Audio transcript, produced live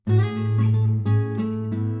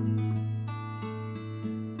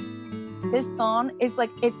this song is like,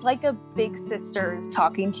 it's like a big sister is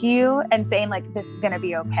talking to you and saying like, this is going to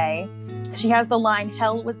be okay. She has the line,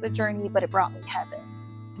 hell was the journey, but it brought me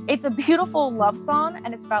heaven. It's a beautiful love song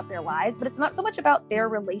and it's about their lives, but it's not so much about their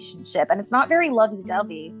relationship and it's not very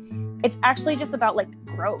lovey-dovey. It's actually just about like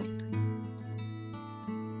growth.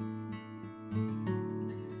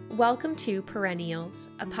 Welcome to Perennials,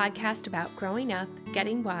 a podcast about growing up,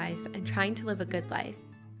 getting wise, and trying to live a good life.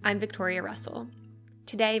 I'm Victoria Russell.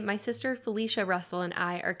 Today, my sister Felicia Russell and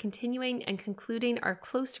I are continuing and concluding our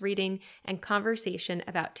close reading and conversation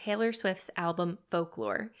about Taylor Swift's album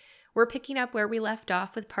Folklore. We're picking up where we left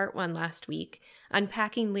off with part 1 last week,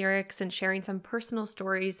 unpacking lyrics and sharing some personal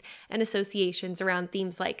stories and associations around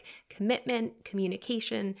themes like commitment,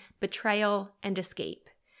 communication, betrayal, and escape.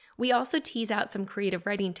 We also tease out some creative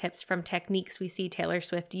writing tips from techniques we see Taylor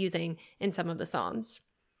Swift using in some of the songs.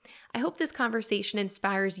 I hope this conversation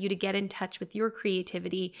inspires you to get in touch with your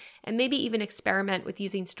creativity and maybe even experiment with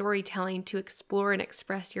using storytelling to explore and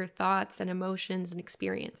express your thoughts and emotions and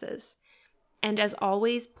experiences. And as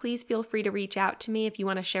always, please feel free to reach out to me if you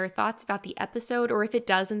want to share thoughts about the episode or if it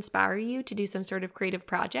does inspire you to do some sort of creative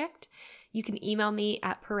project. You can email me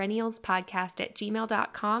at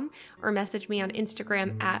perennialspodcast@gmail.com or message me on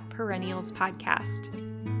Instagram at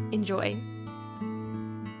perennialspodcast. Enjoy.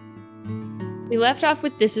 We left off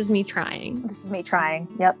with This Is Me Trying. This is me trying.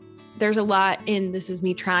 Yep. There's a lot in This Is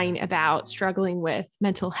Me Trying about struggling with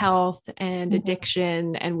mental health and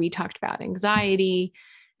addiction. And we talked about anxiety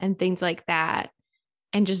and things like that,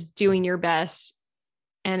 and just doing your best.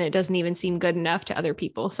 And it doesn't even seem good enough to other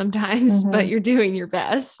people sometimes, but you're doing your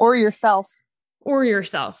best. Or yourself. Or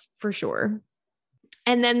yourself, for sure.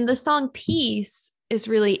 And then the song Peace is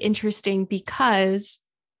really interesting because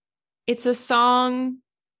it's a song.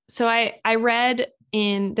 So I read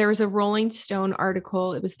there was a Rolling Stone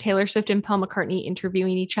article. It was Taylor Swift and Paul McCartney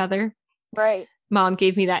interviewing each other. Right. Mom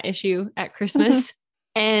gave me that issue at Christmas.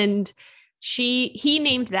 And he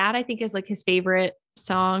named that, I think, as like his favorite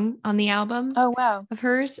song on the album. Oh, wow. Of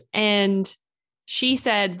hers. And she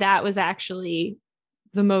said that was actually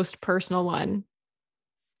the most personal one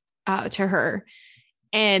to her.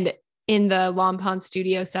 And in the Long Pond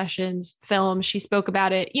Studio Sessions film, she spoke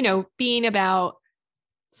about it, being about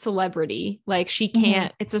celebrity. Like she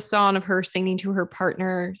can't, it's a song of her singing to her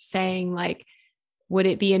partner saying like, would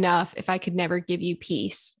it be enough if I could never give you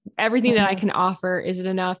peace? Everything that I can offer, is it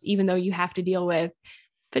enough? Even though you have to deal with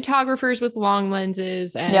photographers with long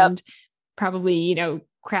lenses and probably,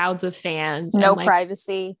 crowds of fans. No and,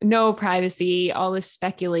 privacy. No privacy, all this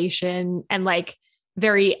speculation and like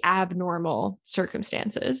very abnormal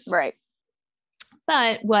circumstances. Right.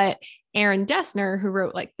 But what Aaron Dessner, who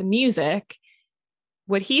wrote like the music,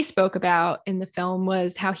 what he spoke about in the film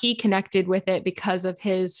was how he connected with it because of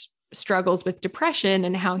his struggles with depression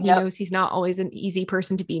and how he knows he's not always an easy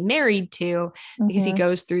person to be married to because he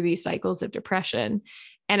goes through these cycles of depression.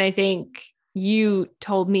 And I think you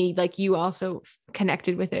told me like you also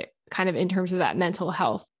connected with it kind of in terms of that mental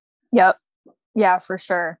health. Yep. Yeah, for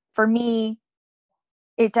sure. For me,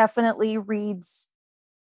 it definitely reads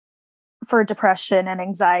for depression and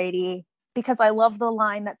anxiety because I love the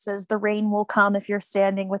line that says, the rain will come if you're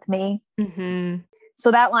standing with me. So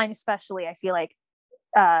that line especially, I feel like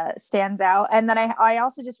stands out. And then I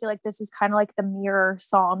also just feel like this is kind of like the mirror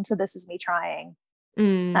song to This Is Me Trying.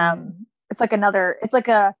 It's like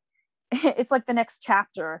the next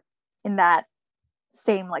chapter in that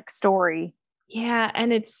same like story. Yeah.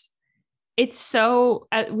 And it's so,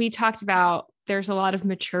 we talked about, there's a lot of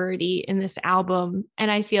maturity in this album. And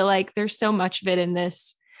I feel like there's so much of it in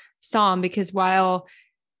this song because while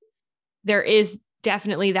there is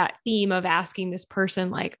definitely that theme of asking this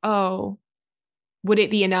person like, oh, would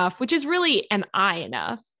it be enough? Which is really, am I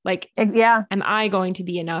enough? Like, am I going to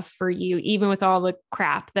be enough for you, even with all the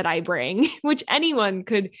crap that I bring, which anyone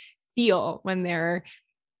could feel when they're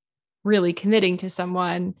really committing to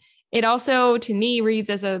someone. It also, to me,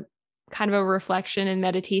 reads as a kind of a reflection and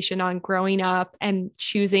meditation on growing up and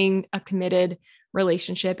choosing a committed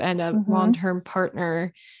relationship and a long-term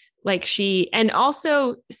partner. Like and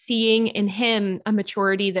also seeing in him a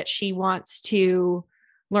maturity that she wants to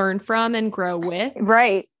learn from and grow with.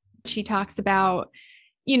 Right. She talks about,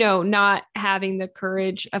 not having the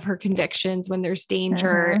courage of her convictions when there's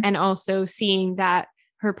danger and also seeing that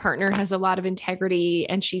her partner has a lot of integrity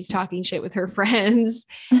and she's talking shit with her friends.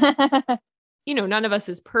 None of us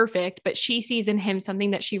is perfect, but she sees in him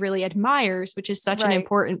something that she really admires, which is such an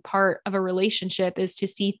important part of a relationship, is to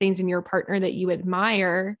see things in your partner that you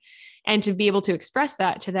admire and to be able to express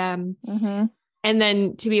that to them. And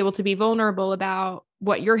then to be able to be vulnerable about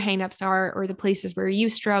what your hangups are or the places where you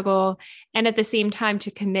struggle. And at the same time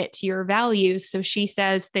to commit to your values. So she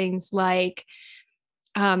says things like,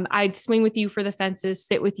 I'd swing with you for the fences,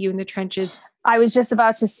 sit with you in the trenches. I was just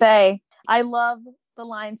about to say, I love the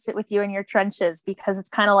line, sit with you in your trenches, because it's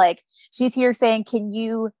kind of like she's here saying, can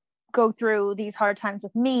you go through these hard times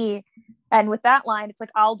with me? And with that line, it's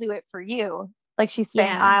like, I'll do it for you. Like she's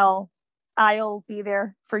saying, I'll be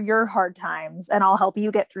there for your hard times and I'll help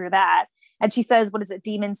you get through that. And she says, what is it?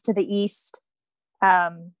 Demons to the east.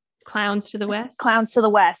 Clowns to the west. Clowns to the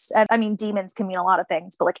west. And I mean, demons can mean a lot of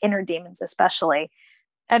things, but like inner demons especially.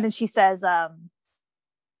 And then she says,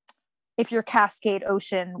 if your Cascade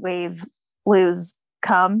Ocean wave blues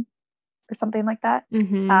come, or something like that.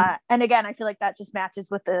 Mm-hmm. And again, I feel like that just matches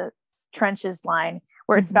with the trenches line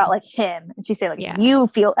where it's about like him. And she say like, you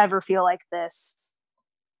ever feel like this,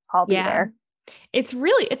 I'll be there. It's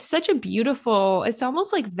such a beautiful, it's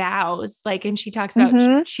almost like vows. Like, and she talks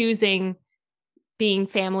about choosing being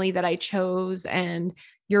family that I chose, and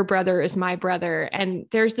your brother is my brother. And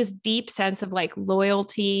there's this deep sense of like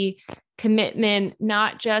loyalty, commitment,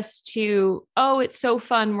 not just to, oh, it's so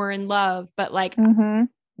fun, we're in love, but like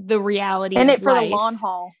the reality in of it for life. The long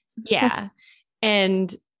haul. Yeah.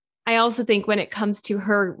 And I also think when it comes to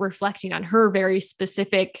her reflecting on her very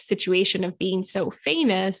specific situation of being so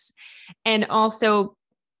famous, and also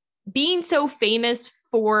being so famous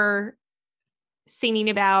for singing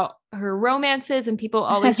about her romances and people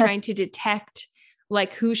always trying to detect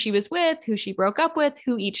like who she was with, who she broke up with,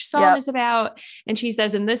 who each song is about. And she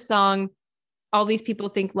says in this song, all these people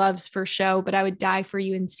think love's for show, but I would die for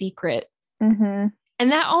you in secret. Mm-hmm.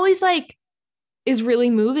 And that always like is really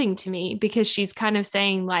moving to me, because she's kind of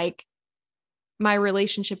saying like, my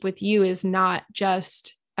relationship with you is not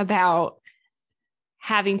just about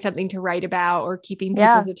having something to write about or keeping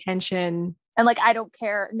people's attention. And like, I don't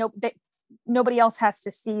care. Nobody else has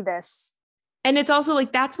to see this. And it's also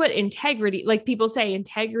like, that's what integrity, like people say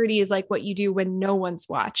integrity is like what you do when no one's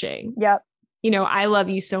watching. Yep. You know, I love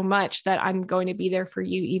you so much that I'm going to be there for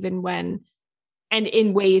you, even when, and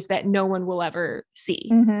in ways that no one will ever see.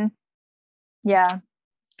 Mm-hmm. Yeah.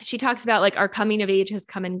 She talks about like our coming of age has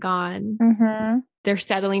come and gone. Mm-hmm. They're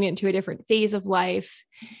settling into a different phase of life.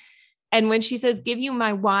 And when she says, give you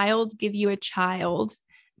my wild, give you a child,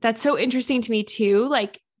 that's so interesting to me too.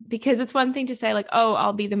 Like, because it's one thing to say like, oh,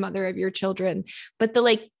 I'll be the mother of your children. But the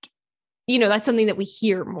like, you know, that's something that we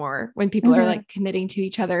hear more when people are like committing to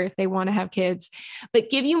each other if they want to have kids. But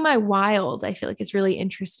give you my wild, I feel like is really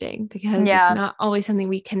interesting, because it's not always something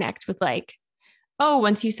we connect with, like, oh,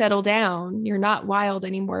 once you settle down, you're not wild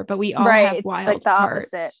anymore, but we all have it's wild like the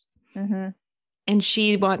parts. opposite. Mm-hmm. And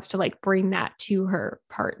she wants to like bring that to her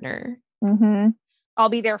partner. Mm-hmm. I'll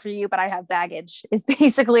be there for you, but I have baggage is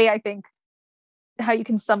basically, I think, how you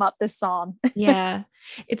can sum up this song. Yeah.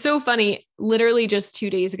 It's so funny. Literally just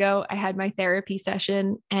 2 days ago, I had my therapy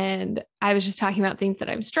session and I was just talking about things that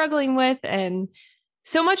I'm struggling with. And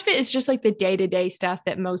so much of it is just like the day-to-day stuff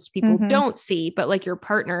that most people don't see, but like your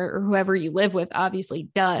partner or whoever you live with obviously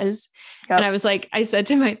does. Yep. And I was like, I said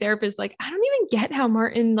to my therapist, like, I don't even get how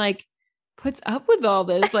Martin like puts up with all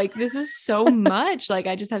this. Like, this is so much. Like,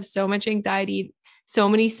 I just have so much anxiety. So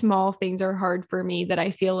many small things are hard for me that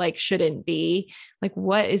I feel like shouldn't be. Like,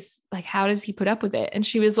 what is like, how does he put up with it? And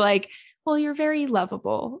she was like, well, you're very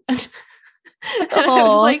lovable. And I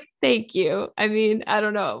was like, thank you. I mean, I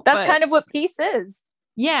don't know. That's kind of what peace is.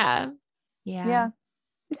 Yeah. And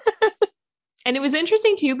it was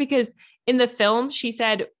interesting too, because in the film, she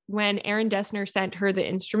said when Aaron Dessner sent her the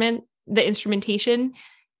instrumentation,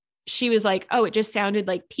 she was like, oh, it just sounded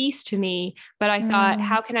like peace to me. But I thought,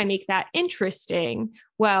 how can I make that interesting?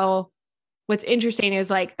 Well, what's interesting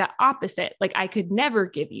is like the opposite. Like, I could never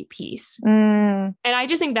give you peace. And I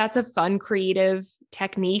just think that's a fun, creative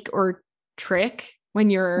technique or trick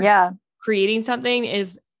when you're creating something,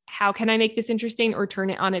 is how can I make this interesting or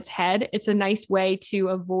turn it on its head? It's a nice way to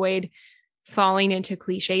avoid falling into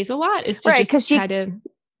cliches a lot. It's to just try to.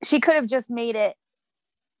 She could have just made it,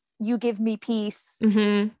 you give me peace.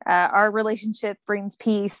 Our relationship brings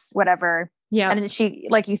peace, whatever. Yeah. And she,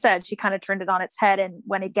 like you said, she kind of turned it on its head and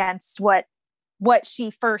went against what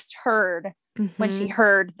she first heard when she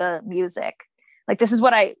heard the music. Like, this is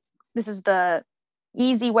the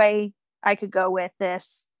easy way I could go with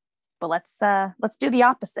this, but let's do the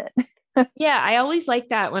opposite. Yeah. I always like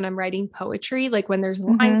that when I'm writing poetry, like when there's a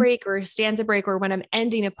line break or a stanza break, or when I'm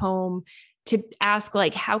ending a poem, to ask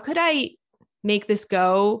like, how could I make this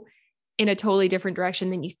go in a totally different direction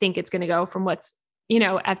than you think it's going to go from what's, you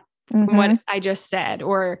know, from what I just said,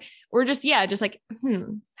 or just, just like,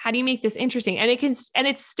 how do you make this interesting? And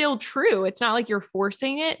it's still true. It's not like you're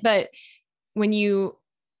forcing it, but when you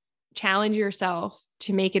challenge yourself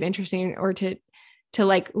to make it interesting or to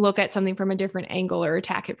like look at something from a different angle or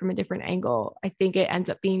attack it from a different angle, I think it ends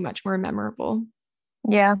up being much more memorable.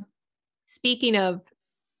 Yeah. Speaking of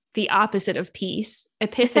the opposite of peace,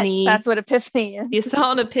 Epiphany. That's what Epiphany is. The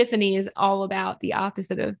song Epiphany is all about the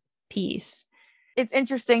opposite of peace. It's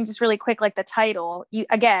interesting, just really quick, like the title, you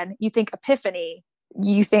think Epiphany,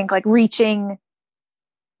 you think like reaching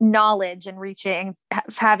knowledge and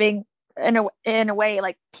having in a way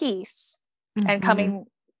like peace and coming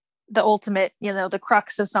the ultimate, the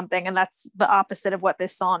crux of something. And that's the opposite of what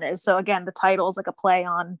this song is. So again, the title is like a play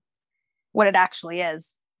on what it actually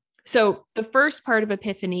is. So the first part of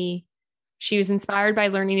Epiphany, she was inspired by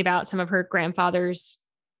learning about some of her grandfather's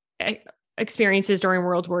experiences during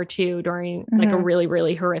World War II, during like a really,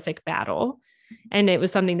 really horrific battle. And it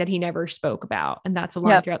was something that he never spoke about. And that's a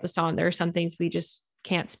line throughout the song. There are some things we just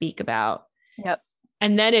can't speak about. Yep.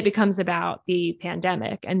 And then it becomes about the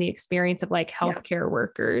pandemic and the experience of like healthcare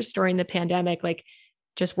workers during the pandemic, like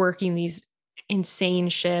just working these insane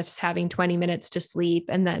shifts, having 20 minutes to sleep,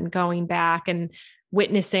 and then going back and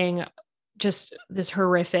witnessing just this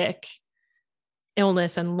horrific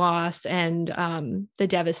illness and loss and the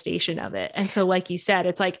devastation of it. And so, like you said,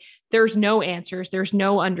 it's like, there's no answers. There's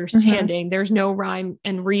no understanding. There's no rhyme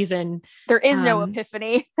and reason. There is no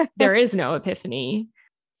epiphany. There is no epiphany.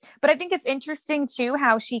 But I think it's interesting too,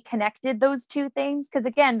 how she connected those two things. Cause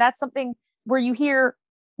again, that's something where you hear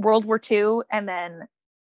World War II and then,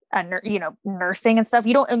 nursing and stuff.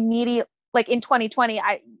 You don't immediately, like in 2020,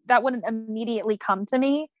 that wouldn't immediately come to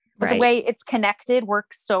me, but the way it's connected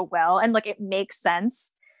works so well. And like, it makes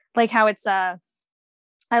sense. Like how it's, I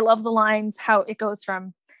love the lines, how it goes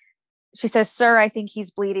from, she says, "Sir, I think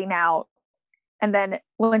he's bleeding out." And then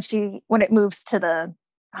when it moves to the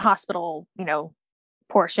hospital,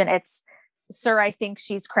 portion, it's, "Sir, I think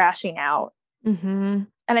she's crashing out." And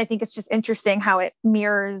I think it's just interesting how it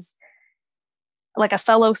mirrors like a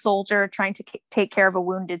fellow soldier trying to take care of a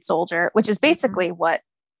wounded soldier, which is basically what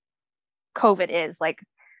COVID is. Like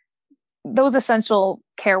those essential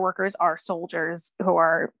care workers are soldiers who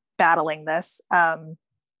are battling this. And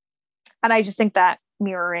I just think that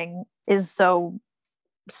mirroring is so,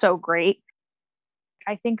 so great.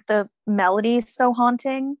 I think the melody is so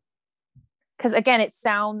haunting because again, it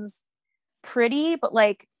sounds pretty, but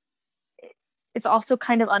like it's also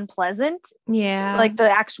kind of unpleasant. Yeah. Like the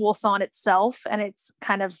actual song itself. And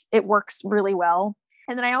it works really well.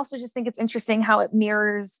 And then I also just think it's interesting how it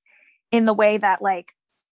mirrors in the way that like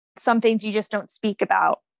some things you just don't speak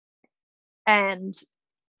about. And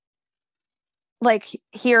like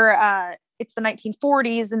here, it's the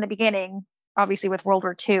 1940s in the beginning, obviously with World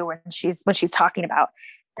War II, when she's talking about.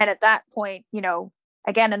 And at that point,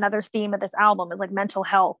 again, another theme of this album is like mental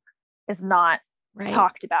health is not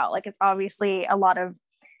talked about. Like it's obviously a lot of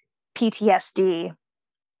PTSD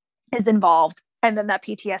is involved. And then that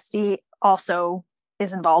PTSD also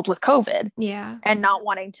is involved with COVID. Yeah. And not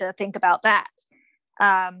wanting to think about that.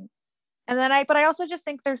 But I also just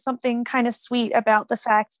think there's something kind of sweet about the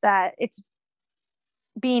fact that it's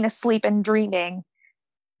being asleep and dreaming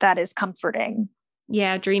that is comforting.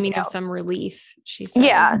 Yeah. Dreaming of some relief, she says.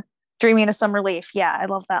 Yeah. Dreaming of some relief. Yeah. I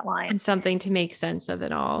love that line. And something to make sense of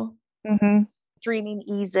it all. Dreaming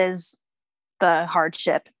eases the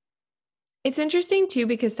hardship. It's interesting too,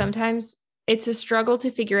 because sometimes it's a struggle to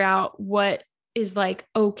figure out what is like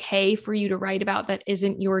okay for you to write about that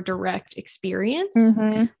isn't your direct experience.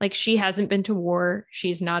 Like she hasn't been to war.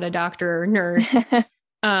 She's not a doctor or nurse.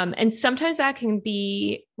 And sometimes that can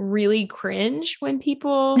be really cringe when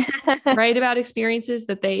people write about experiences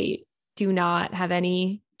that they do not have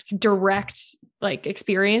any direct like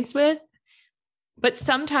experience with. But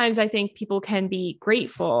sometimes I think people can be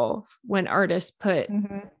grateful when artists put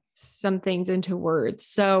some things into words.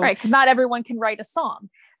 So, right. Cause not everyone can write a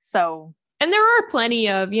song. So, and there are plenty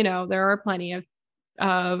of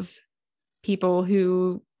people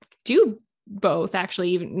who do both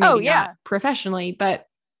actually, even maybe not professionally, but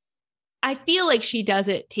I feel like she does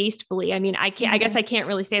it tastefully. I mean, I guess I can't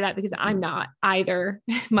really say that because I'm not either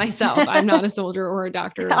myself. I'm not a soldier or a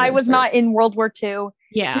doctor. I was not in World War II.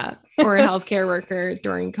 Yeah. Or a healthcare worker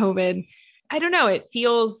during COVID. I don't know. It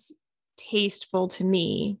feels tasteful to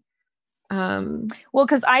me. Well,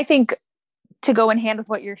 because I think to go in hand with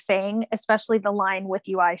what you're saying, especially the line "with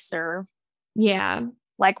you I serve." Yeah.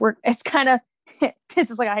 Like it's kind of,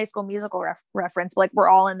 this is like a High School Musical reference, but like we're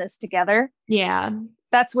all in this together. Yeah.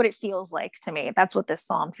 That's what it feels like to me. That's what this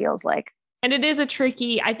song feels like. And it is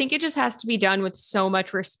I think it just has to be done with so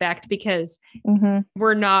much respect because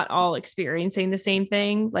we're not all experiencing the same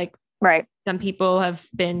thing. Like Right. Some people have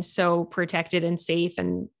been so protected and safe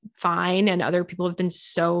and fine, and other people have been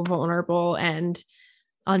so vulnerable and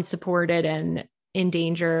unsupported and in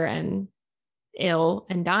danger and ill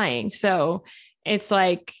and dying. So it's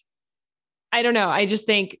like, I don't know. I just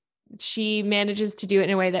think she manages to do it in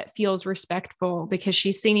a way that feels respectful because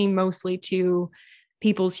she's singing mostly to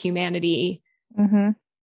people's humanity. Mm-hmm.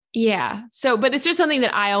 Yeah. So, but it's just something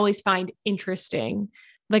that I always find interesting,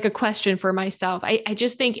 like a question for myself. I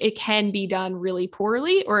just think it can be done really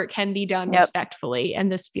poorly or it can be done respectfully.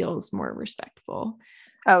 And this feels more respectful.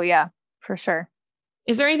 Oh, yeah, for sure.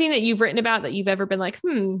 Is there anything that you've written about that you've ever been like,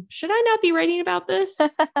 should I not be writing about this?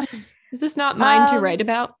 Is this not mine to write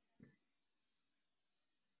about?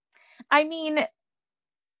 I mean,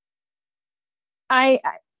 I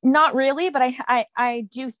not really, but I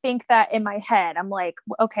do think that in my head, I'm like,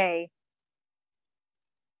 okay,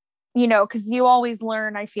 you know, because you always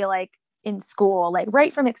learn, I feel like in school, like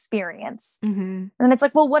write from experience. Mm-hmm. And it's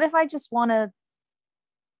like, well, what if I just want to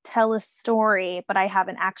tell a story, but I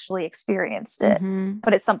haven't actually experienced it, Mm-hmm.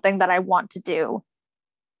 but it's something that I want to do.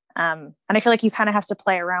 And I feel like you kind of have to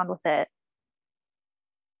play around with it.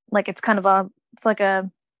 Like it's like a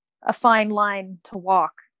fine line to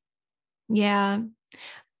walk. Yeah.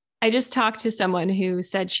 I just talked to someone who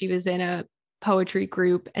said she was in a poetry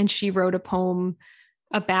group and she wrote a poem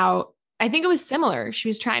about, I think it was similar. She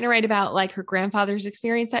was trying to write about like her grandfather's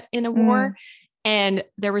experience in a war. And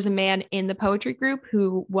there was a man in the poetry group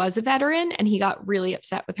who was a veteran and he got really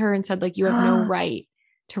upset with her and said, like, you have no right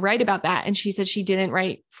to write about that. And she said she didn't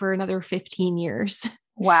write for another 15 years.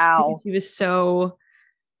 Wow. She was so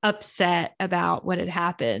upset about what had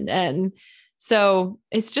happened. And so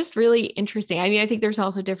it's just really interesting. I mean, I think there's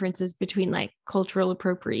also differences between like cultural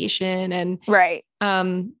appropriation and right.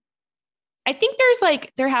 I think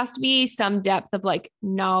there has to be some depth of like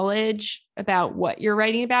knowledge about what you're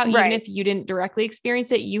writing about. Right. Even if you didn't directly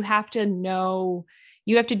experience it, you have to know,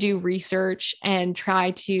 you have to do research and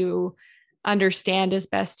try to understand as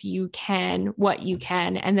best you can what you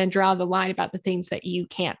can, and then draw the line about the things that you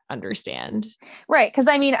can't understand. Right. Because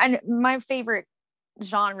I mean, my favorite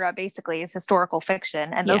genre basically is historical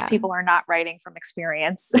fiction, and those people are not writing from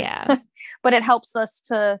experience. Yeah. But it helps us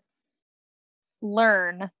to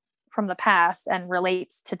learn from the past and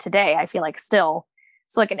relates to today, I feel like still.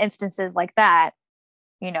 So like in instances like that,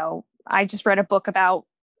 you know, I just read a book about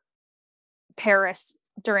Paris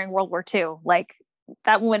during World War II. Like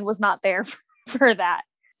that woman was not there for that.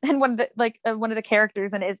 And one of the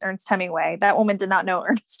characters in it is Ernest Hemingway. That woman did not know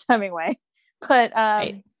Ernest Hemingway. But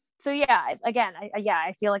right. So yeah, again,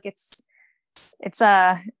 I feel like it's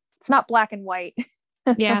not black and white.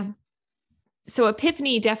 Yeah. So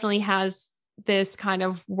Epiphany definitely has this kind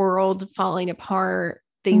of world falling apart,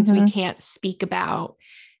 things we can't speak about.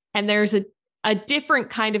 And there's a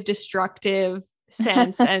different kind of destructive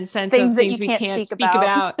sense of things we can't speak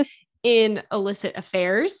about in illicit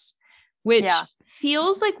affairs, which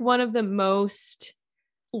feels like one of the most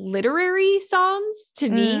literary songs to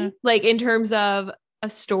me, like in terms of a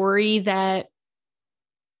story that,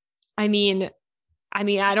 I mean,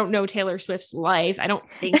 I don't know Taylor Swift's life. I don't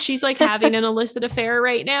think she's like having an illicit affair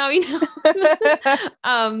right now, you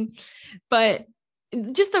know? But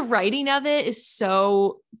just the writing of it is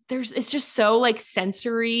it's just so like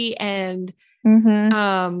sensory and,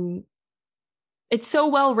 it's so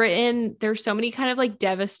well written. There's so many kind of like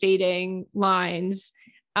devastating lines.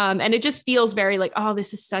 And it just feels very like, oh,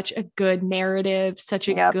 this is such a good narrative, such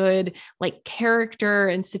a good like character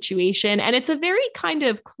and situation. And it's a very kind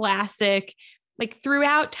of classic, like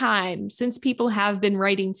throughout time, since people have been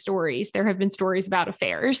writing stories, there have been stories about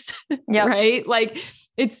affairs, right? Like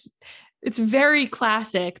it's very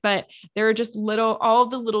classic, but there are just all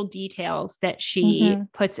the little details that she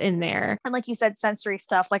puts in there. And like you said, sensory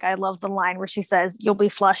stuff. Like I love the line where she says, "You'll be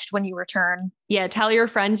flushed when you return." Yeah. Tell your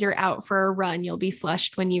friends you're out for a run. You'll be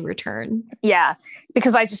flushed when you return. Yeah.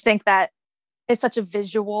 Because I just think that it's such a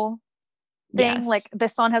visual thing. Yes. Like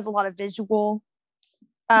this song has a lot of visual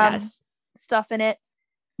stuff in it.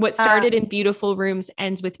 What started in beautiful rooms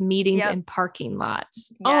ends with meetings in parking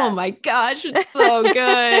lots. Yes. Oh my gosh, it's so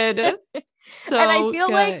good. So and I feel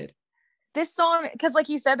like this song, because like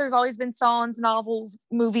you said, there's always been songs, novels,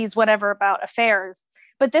 movies, whatever about affairs.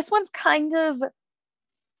 But this one's kind of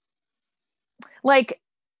like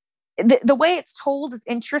the way it's told is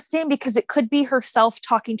interesting because it could be herself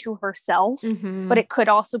talking to herself, but it could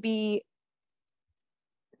also be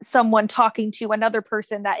someone talking to another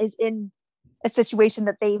person that is in a situation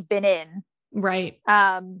that they've been in. Right.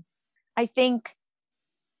 I think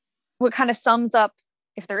what kind of sums up,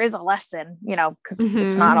 if there is a lesson, you know, because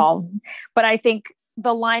it's not all, but I think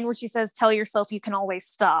the line where she says, "Tell yourself you can always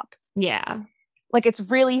stop." Yeah. Like it's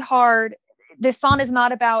really hard. This song is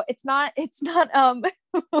not about, it's not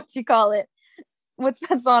what you call it? What's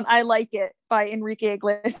that song? I Like It by Enrique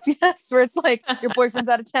Iglesias, where it's like your boyfriend's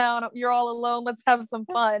out of town, you're all alone, let's have some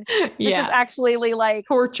fun. This is actually like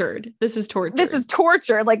tortured. This is torture. This is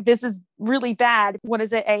torture. Like this is really bad. What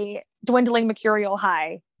is it? A dwindling mercurial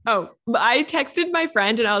high. Oh, I texted my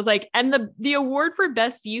friend and I was like, and the award for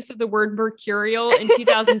best use of the word mercurial in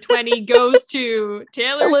 2020 goes to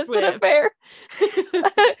Taylor Illicit Swift. Affair.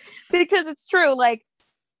 Because it's true. Like,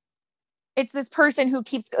 it's this person who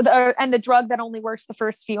keeps, and the drug that only works the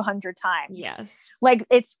first few hundred times. Yes. Like,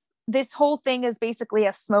 it's, this whole thing is basically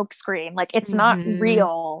a smoke screen. Like, it's not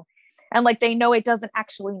real. And like, they know it doesn't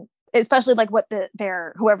actually, especially like what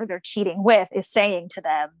whoever they're cheating with is saying to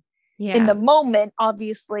them. Yeah. In the moment,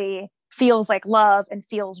 obviously feels like love and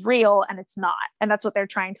feels real, and it's not. And that's what they're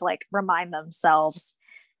trying to like remind themselves.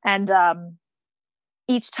 And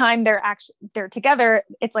each time they're together,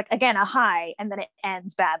 it's like, again, a high, and then it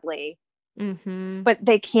ends badly. But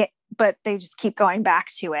they just keep going back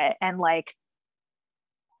to it. And like,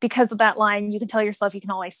 because of that line, you can tell yourself you can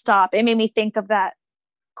always stop. It made me think of that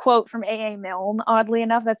quote from A.A. Milne, oddly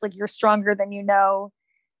enough. That's like, you're stronger than you know,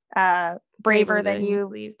 braver than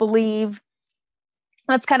you believe.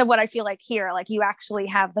 That's kind of what I feel like here. Like, you actually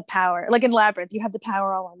have the power. Like in Labyrinth, you have the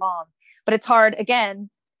power all along, but it's hard, again,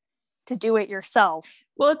 to do it yourself.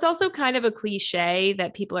 Well, it's also kind of a cliche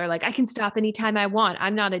that people are like, I can stop anytime I want.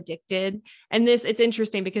 I'm not addicted. And it's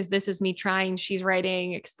interesting because this is me she's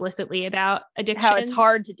writing explicitly about addiction. How it's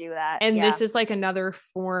hard to do that. And this is like another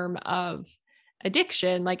form of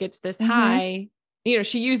addiction. Like, it's this high,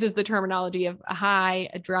 she uses the terminology of a high,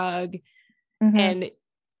 a drug, and,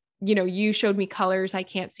 you showed me colors I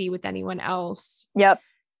can't see with anyone else. Yep.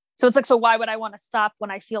 So it's like, so why would I want to stop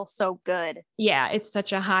when I feel so good? Yeah. It's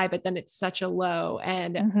such a high, but then it's such a low.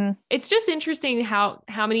 And it's just interesting how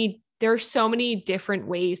there are so many different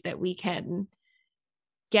ways that we can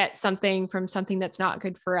get something from something that's not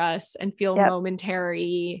good for us and feel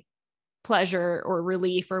momentary pleasure or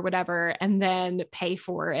relief or whatever, and then pay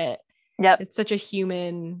for it. Yep. It's such a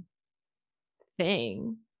human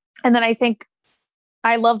thing. And then I think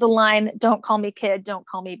I love the line, don't call me kid, don't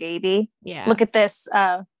call me baby. Yeah. Look at this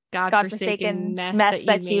godforsaken mess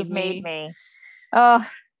that you've made me.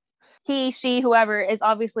 He, she, whoever is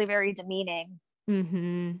obviously very demeaning.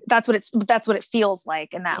 That's what it feels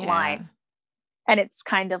like in that line. And it's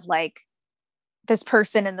kind of like this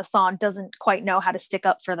person in the song doesn't quite know how to stick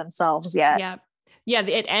up for themselves yet. Yeah. Yeah.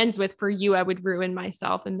 It ends with, for you, I would ruin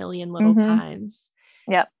myself a million little times.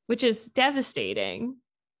 Yep. Which is devastating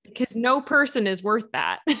because no person is worth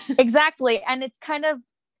that. Exactly. And it's kind of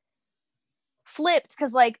flipped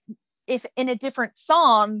because, like, if in a different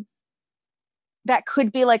song, that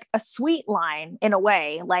could be like a sweet line in a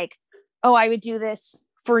way, like, oh, I would do this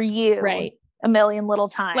for you. Right. A million little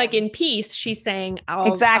times. Like in Peace, she's saying,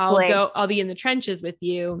 I'll be in the trenches with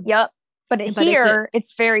you. Yep. But here,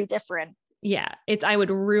 it's very different. Yeah. I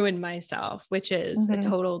would ruin myself, which is a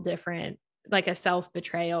total different, like a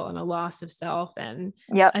self-betrayal and a loss of self and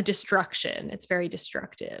a destruction. It's very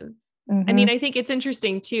destructive. I mean, I think it's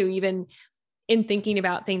interesting too, even in thinking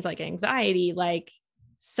about things like anxiety, like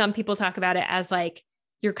some people talk about it as like,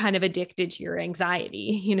 you're kind of addicted to your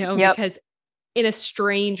anxiety, because in a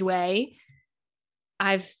strange way,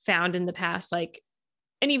 I've found in the past, like,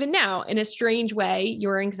 and even now in a strange way,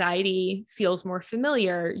 your anxiety feels more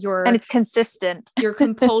familiar. And it's consistent. Your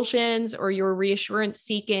compulsions or your reassurance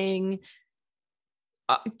seeking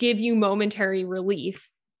give you momentary relief.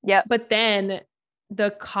 Yeah. But then the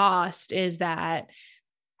cost is that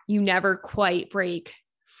you never quite break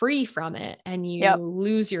free from it and you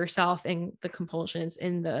lose yourself in the compulsions,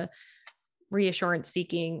 in the reassurance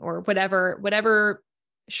seeking, or whatever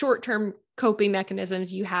short-term coping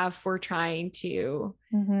mechanisms you have for trying to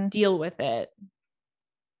deal with it.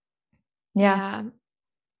 Yeah.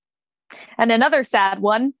 And another sad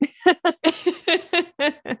one.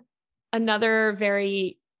 Another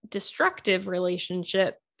very destructive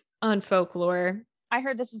relationship on Folklore. I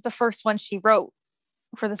heard this is the first one she wrote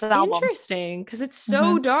for this album. Interesting, because it's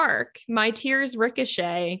so dark. My Tears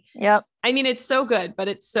Ricochet. Yep. I mean, it's so good, but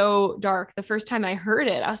it's so dark. The first time I heard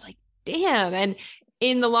it, I was like, damn. And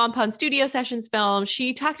in the Lampon Studio Sessions film,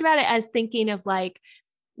 she talked about it as thinking of like,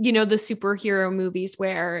 the superhero movies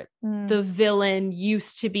where the villain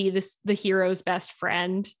used to be the hero's best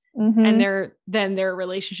friend. And their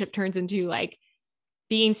relationship turns into like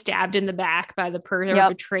being stabbed in the back by the person, or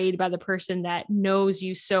betrayed by the person that knows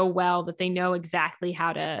you so well that they know exactly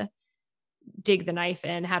how to dig the knife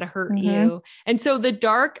in, how to hurt you. And so the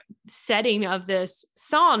dark setting of this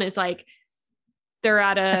song is like, they're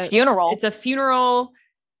at a funeral. It's a funeral,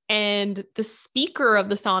 and the speaker of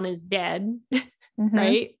the song is dead,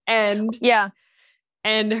 right? And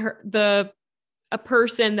a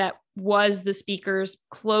person that was the speaker's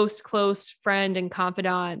close friend and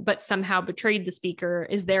confidant, but somehow betrayed the speaker,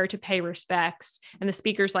 is there to pay respects. And the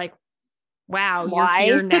speaker's like, wow, why?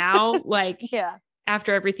 you're here now? Like,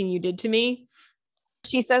 after everything you did to me.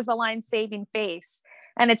 She says the line saving face.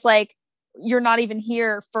 And it's like, you're not even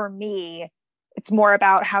here for me. It's more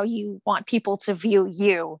about how you want people to view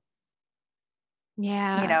you.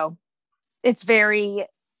 Yeah. You know, it's very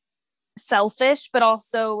selfish, but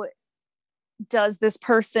also, does this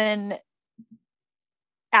person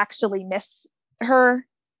actually miss her?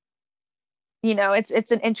 You know, it's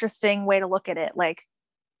an interesting way to look at it. Like,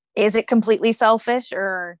 is it completely selfish,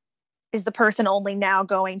 or is the person only now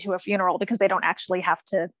going to a funeral because they don't actually have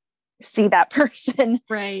to see that person,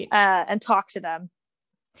 right, and talk to them?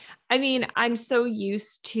 I mean, I'm so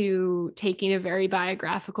used to taking a very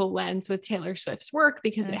biographical lens with Taylor Swift's work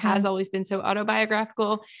because it has always been so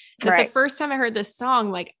autobiographical, that the first time I heard this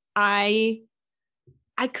song, like, I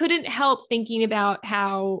couldn't help thinking about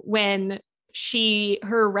how when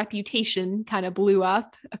her reputation kind of blew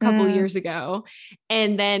up a couple years ago,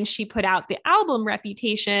 and then she put out the album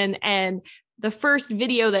Reputation, and the first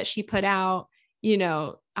video that she put out, you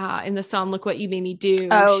know, in the song Look What You Made Me Do,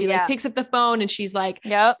 she like picks up the phone and she's like,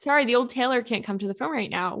 sorry, the old Taylor can't come to the phone right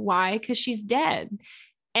now. Why? Because she's dead.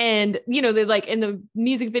 And, you know, they're like, in the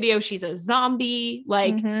music video, she's a zombie.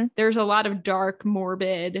 Like, there's a lot of dark,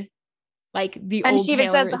 morbid, like, the old Taylor is dead. And she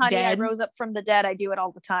even says, honey, I rose up from the dead. I do it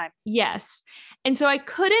all the time. Yes. And so I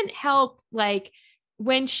couldn't help, like,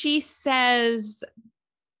 when she says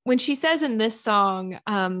in this song,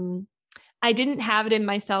 I didn't have it in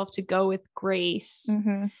myself to go with grace.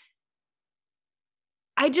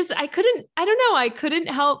 I couldn't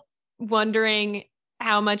help wondering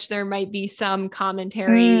how much there might be some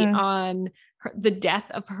commentary on the death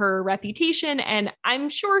of her reputation. And I'm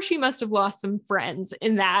sure she must have lost some friends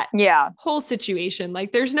in that whole situation.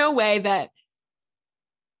 Like, there's no way that,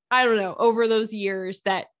 I don't know, over those years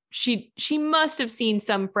that she must have seen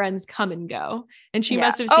some friends come and go. And she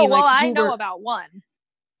must have seen, I know about one.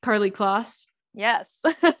 Karlie Kloss. Yes.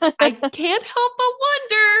 I can't help but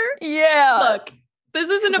wonder. Yeah. Look, this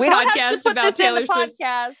isn't a podcast about Taylor Swift.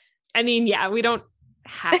 I mean, we don't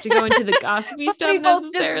have to go into the gossipy stuff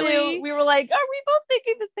necessarily. We were like, are we both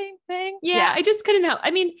thinking the same thing? Yeah, I just couldn't help. I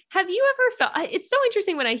mean, have you ever felt, it's so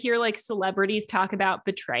interesting when I hear like celebrities talk about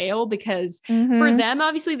betrayal, because for them,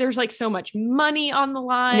 obviously there's like so much money on the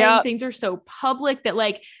line. Things are so public that,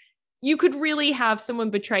 like, you could really have someone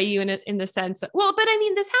betray you in the sense that, well, but I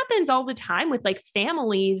mean, this happens all the time with like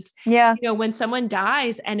families. You know, when someone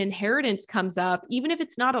dies and inheritance comes up, even if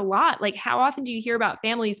it's not a lot, like, how often do you hear about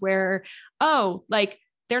families where, like,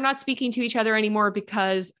 they're not speaking to each other anymore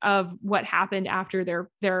because of what happened after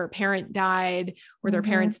their parent died, or their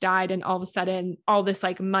parents died, and all of a sudden all this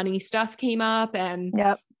like money stuff came up. And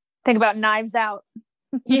think about Knives Out.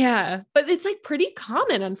 But it's like pretty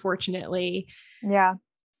common, unfortunately.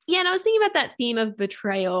 Yeah, and I was thinking about that theme of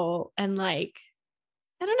betrayal, and like,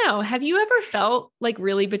 I don't know, have you ever felt like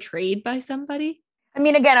really betrayed by somebody? I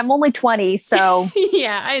mean, again, I'm only 20, so.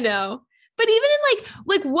 Yeah, I know. But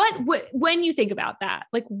even in what, when you think about that,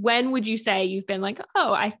 like, when would you say you've been like,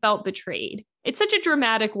 oh, I felt betrayed? It's such a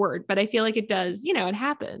dramatic word, but I feel like it does, you know, it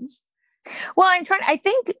happens. Well, I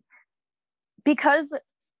think because,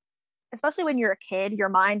 especially when you're a kid, your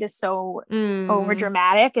mind is so over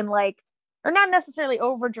dramatic, and like, or not necessarily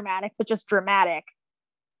over dramatic, but just dramatic.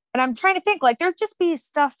 And I'm trying to think, like, there'd just be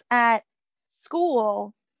stuff at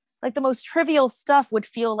school, like the most trivial stuff would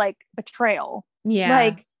feel like betrayal.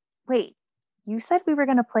 Like, wait, you said we were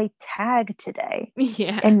going to play tag today.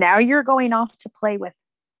 And now you're going off to play with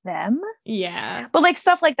them. But like,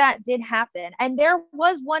 stuff like that did happen. And there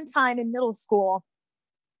was one time in middle school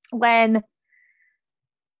when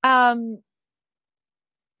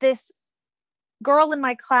this girl in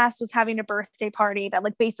my class was having a birthday party that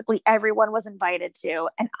like basically everyone was invited to,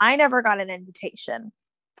 and I never got an invitation.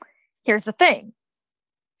 Here's the thing.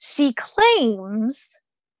 She claimed,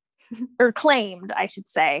 I should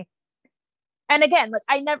say. And again, like,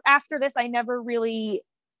 after this, I never really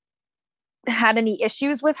had any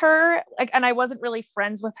issues with her. Like, and I wasn't really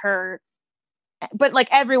friends with her, but like,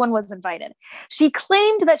 everyone was invited. She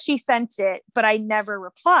claimed that she sent it, but I never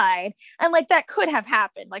replied. And like, that could have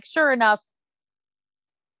happened. Like, sure enough,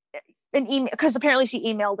 an email, because apparently she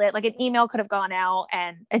emailed it, like an email could have gone out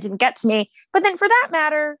and it didn't get to me. But then for that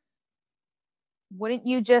matter, wouldn't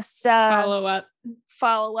you just follow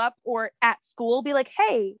up or at school be like,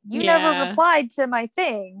 hey, you Yeah. never replied to my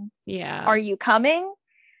thing. Yeah. Are you coming?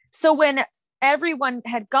 So when everyone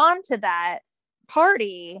had gone to that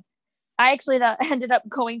party, I actually ended up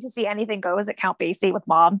going to see Anything Goes at Count Basie with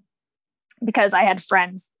Mom because I had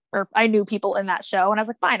friends or I knew people in that show. And I was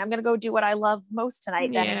like, fine, I'm going to go do what I love most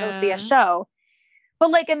tonight then and go see a show.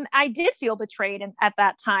 But like, and I did feel betrayed at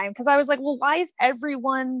that time because I was like, well, why is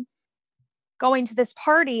everyone going to this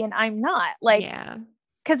party and I'm not? Like,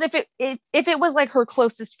 because if it was like her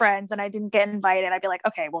closest friends and I didn't get invited, I'd be like,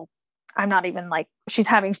 okay, well, I'm not even like, she's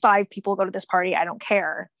having 5 people go to this party. I don't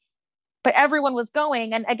care. But everyone was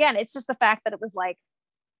going. And again, it's just the fact that it was like,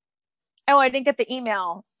 oh, I didn't get the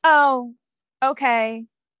email. Oh, okay.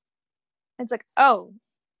 It's like, oh,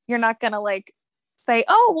 you're not going to like say,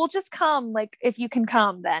 oh, we'll just come. Like, if you can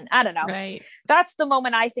come, then I don't know. Right. That's the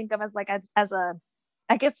moment I think of as like,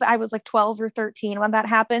 I guess I was like 12 or 13 when that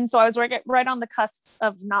happened. So I was right on the cusp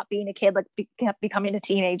of not being a kid, like becoming a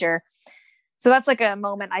teenager. So that's like a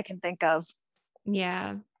moment I can think of.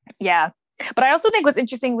 Yeah. Yeah. But I also think what's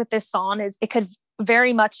interesting with this song is it could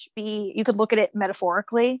very much be, you could look at it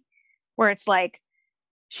metaphorically, where it's like,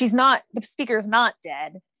 the speaker is not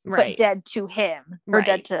dead, but dead to him or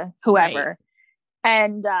dead to whoever.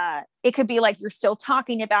 And it could be like, you're still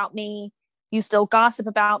talking about me. You still gossip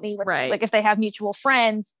about me with like, if they have mutual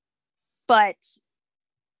friends, but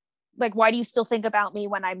like, why do you still think about me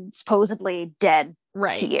when I'm supposedly dead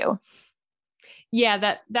to you?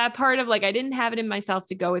 Yeah, that part of like, I didn't have it in myself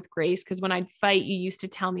to go with Grace because when I'd fight, you used to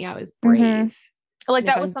tell me I was brave. Mm-hmm. Like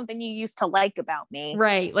that was something you used to like about me.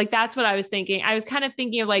 Right. Like that's what I was thinking. I was kind of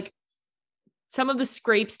thinking of like some of the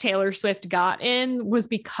scrapes Taylor Swift got in was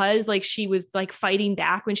because like she was like fighting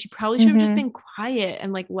back when she probably should have just been quiet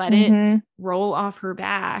and like let it roll off her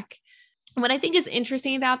back. What I think is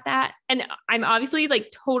interesting about that, and I'm obviously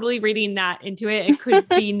like totally reading that into it. It could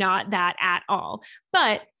be not that at all,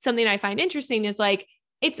 but something I find interesting is like,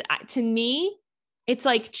 to me, it's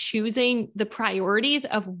like choosing the priorities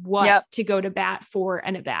of what to go to bat for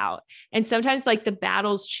and about. And sometimes like the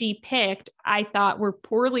battles she picked, I thought were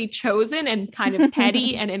poorly chosen and kind of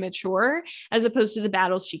petty and immature, as opposed to the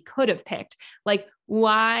battles she could have picked. Like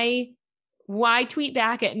why tweet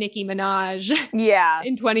back at Nicki Minaj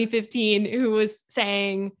in 2015,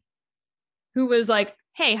 who was like,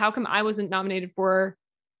 hey, how come I wasn't nominated for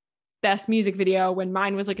best music video when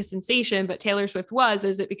mine was like a sensation, but Taylor Swift was?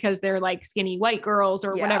 Is it because they're like skinny white girls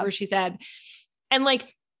or whatever she said? And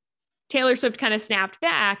like Taylor Swift kind of snapped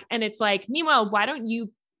back, and it's like, meanwhile, why don't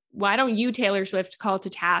you Taylor Swift call to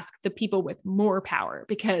task the people with more power?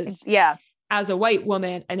 Because as a white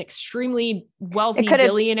woman, an extremely wealthy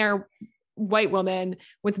billionaire white woman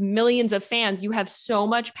with millions of fans, you have so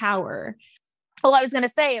much power. Well, I was going to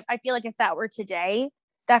say, I feel like if that were today,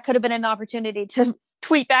 that could have been an opportunity to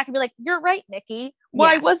tweet back and be like, you're right, Nicki.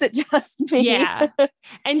 Why was it just me? Yeah.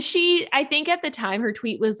 And I think at the time her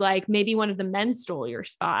tweet was like, maybe one of the men stole your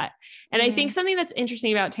spot. And I think something that's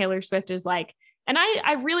interesting about Taylor Swift is like, and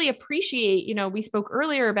I really appreciate, we spoke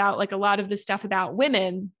earlier about like a lot of the stuff about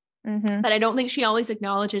women, but I don't think she always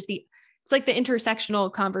acknowledges it's like the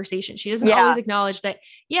intersectional conversation. She doesn't always acknowledge that,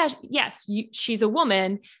 she's a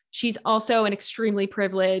woman. She's also an extremely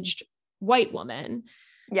privileged white woman.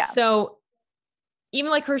 Yeah. So even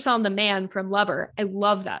like her song, The Man from Lover, I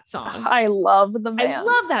love that song. I love The Man. I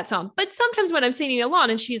love that song. But sometimes when I'm singing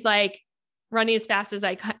along and she's like running as fast as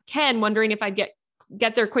I can, wondering if I'd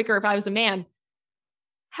get there quicker if I was a man.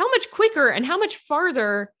 How much quicker and how much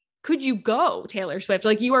farther could you go, Taylor Swift?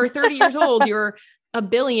 Like, you are 30 years old. You're a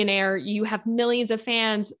billionaire. You have millions of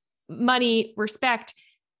fans, money, respect,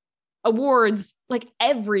 awards, like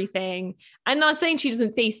everything. I'm not saying she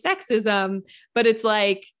doesn't face sexism, but it's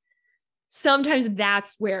like, sometimes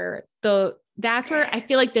that's where I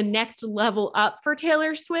feel like the next level up for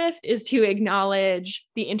Taylor Swift is to acknowledge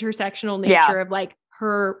the intersectional nature of like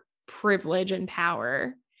her privilege and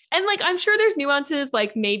power. And like, I'm sure there's nuances,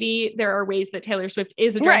 like maybe there are ways that Taylor Swift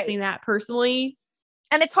is addressing that personally.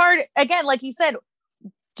 And it's hard, again, like you said,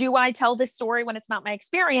 do I tell this story when it's not my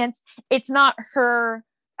experience? It's not her.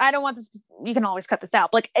 I don't want this. You can always cut this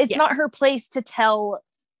out. Like, it's not her place to tell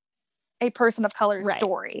a person of color's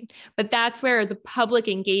story. But that's where the public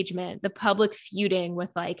engagement, the public feuding with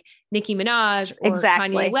like Nicki Minaj or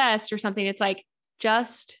Kanye West or something, it's like,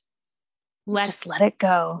 just let it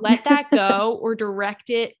go. Let that go or direct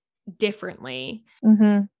it differently.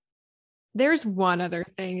 There's one other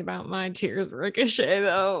thing about My Tears Ricochet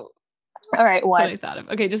though. All right, what? I thought of.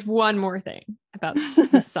 Okay, just one more thing about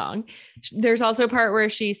this song. There's also a part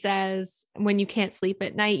where she says, when you can't sleep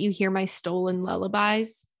at night, you hear my stolen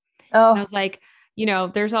lullabies. Oh. And I was like,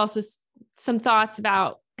 there's also some thoughts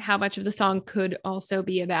about how much of the song could also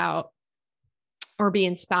be about or be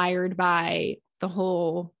inspired by the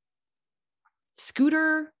whole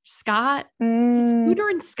Scooter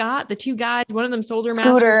and Scott, the two guys, one of them sold her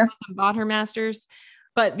masters, one of them bought her masters,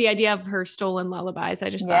 but the idea of her stolen lullabies, I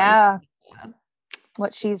just thought was,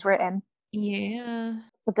 what she's written. Yeah.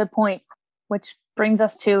 It's a good point, which brings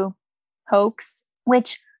us to Hoax,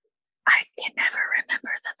 which I can never remember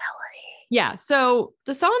the melody. Yeah. So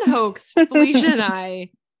the song Hoax, Felicia and I,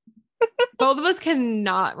 both of us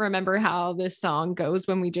cannot remember how this song goes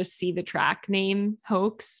when we just see the track name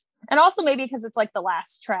Hoax. And also maybe because it's like the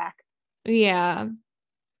last track. Yeah.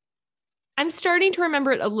 I'm starting to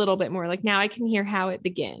remember it a little bit more. Like now I can hear how it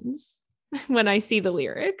begins when I see the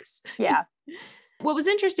lyrics. Yeah. What was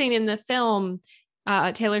interesting in the film,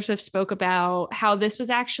 Taylor Swift spoke about how this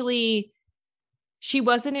was actually, she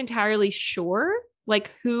wasn't entirely sure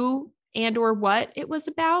like who and or what it was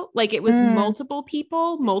about. Like it was multiple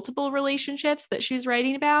people, multiple relationships that she was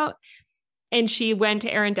writing about. And she went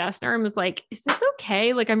to Aaron Dessner and was like, is this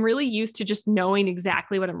okay? Like, I'm really used to just knowing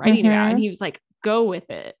exactly what I'm writing about. And he was like, go with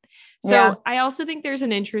it. So I also think there's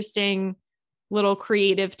an interesting little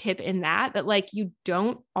creative tip in that like, you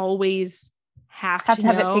don't always have to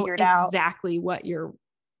have know it figured exactly what you're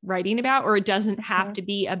writing about, or it doesn't have to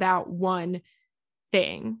be about one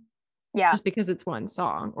thing. Yeah. Just because it's one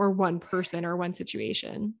song or one person or one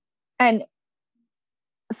situation. And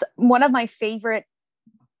one of my favorite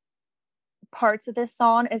parts of this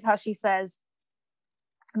song is how she says,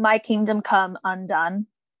 my kingdom come undone.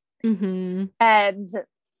 Mm-hmm. And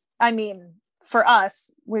I mean, for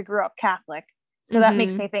us, we grew up Catholic. So that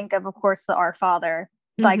makes me think of course, the Our Father,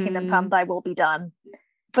 thy kingdom come, thy will be done.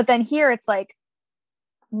 But then here it's like,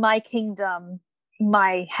 my kingdom,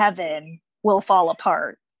 my heaven will fall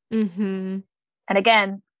apart. Mm-hmm. And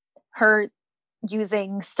again, her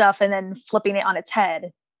using stuff and then flipping it on its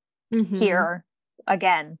head here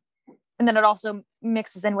again. And then it also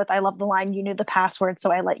mixes in with, I love the line, you knew the password,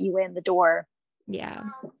 so I let you in the door. Yeah.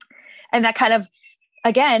 And that kind of,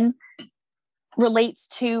 again, relates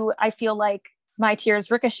to, I feel like, My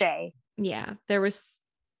Tears Ricochet. Yeah. There was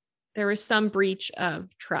some breach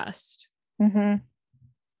of trust.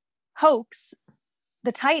 Hoax,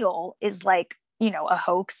 the title is like, a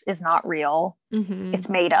hoax is not real. It's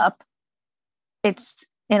made up. It's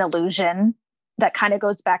an illusion. That kind of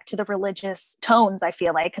goes back to the religious tones, I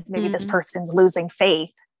feel like, because maybe this person's losing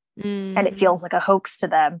faith and it feels like a hoax to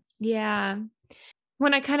them. Yeah.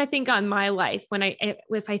 When I kind of think on my life,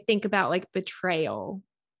 if I think about like betrayal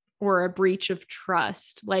or a breach of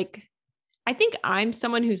trust, like I think I'm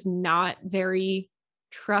someone who's not very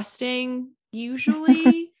trusting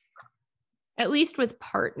usually, at least with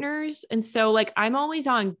partners. And so like, I'm always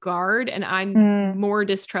on guard and I'm more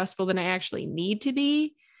distrustful than I actually need to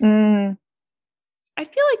be. I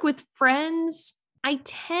feel like with friends, I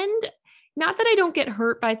tend, not that I don't get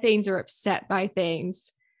hurt by things or upset by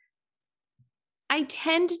things. I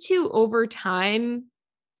tend to, over time,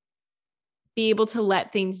 be able to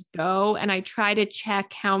let things go. And I try to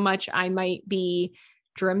check how much I might be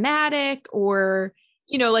dramatic or,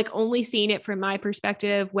 like only seeing it from my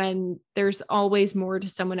perspective when there's always more to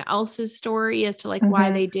someone else's story as to like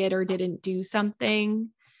why they did or didn't do something.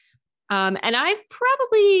 And I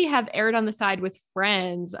probably have erred on the side with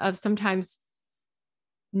friends of sometimes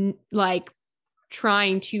like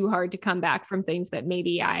trying too hard to come back from things that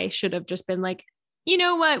maybe I should have just been like, you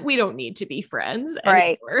know what? We don't need to be friends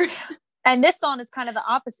anymore. And this song is kind of the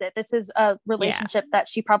opposite. This is a relationship that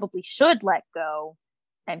she probably should let go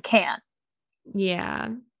and can't. Yeah.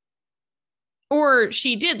 Or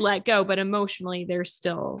she did let go, but emotionally they're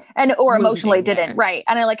still or emotionally didn't. Right.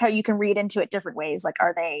 And I like how you can read into it different ways. Like,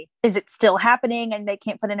 is it still happening and they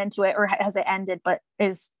can't put an end to it, or has it ended, but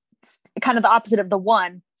is kind of the opposite of the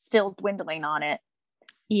one still dwindling on it?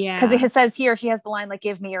 Yeah. Because it says here, she has the line like,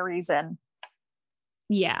 give me a reason.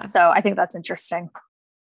 Yeah. So I think that's interesting.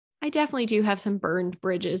 I definitely do have some burned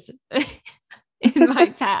bridges in my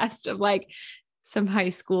past of like some high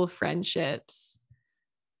school friendships.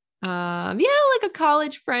 Like a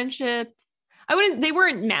college friendship. They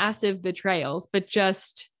weren't massive betrayals, but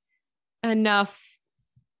just enough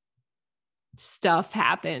stuff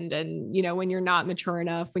happened. And, when you're not mature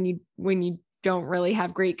enough, when you don't really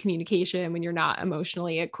have great communication, when you're not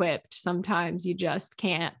emotionally equipped, sometimes you just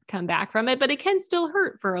can't come back from it, but it can still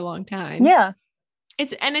hurt for a long time. Yeah.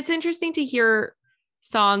 It's interesting to hear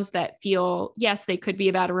songs that feel, yes, they could be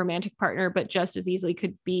about a romantic partner, but just as easily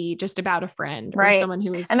could be just about a friend or someone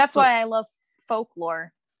who is. And that's why I love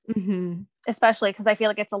folklore, especially because I feel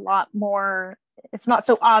like it's a lot more, it's not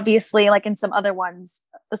so obviously like in some other ones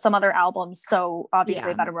some other albums so obviously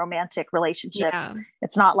Yeah. about a romantic relationship. Yeah.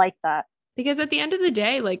 It's not like that. Because at the end of the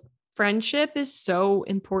day, like friendship is so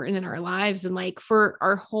important in our lives and like for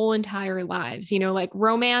our whole entire lives, you know, like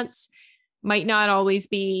romance might not always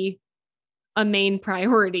be a main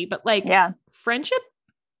priority, but like Yeah. friendship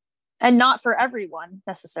And not for everyone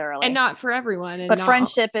necessarily. and not for everyone. And but not,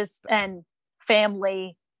 friendship is, and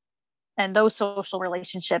family and those social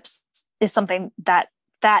relationships is something that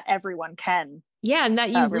everyone can yeah. And that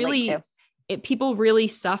you relate to. People really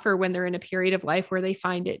suffer when they're in a period of life where they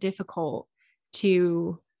find it difficult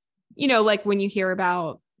to, you know, like when you hear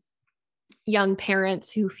about young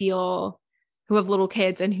parents who have little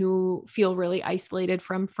kids and who feel really isolated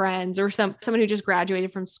from friends, or someone who just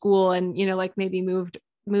graduated from school and, you know, like maybe moved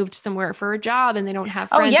somewhere for a job and they don't have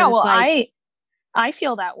friends. Oh yeah. And Well, like, I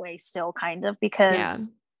feel that way still kind of because yeah.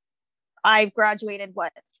 I've graduated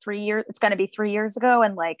 3 years, it's going to be 3 years ago.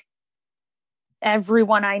 And like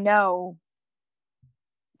everyone I know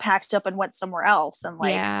packed up and went somewhere else. And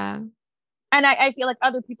like, yeah. And I feel like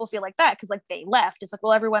other people feel like that because like they left. It's like,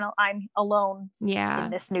 well, I'm alone Yeah.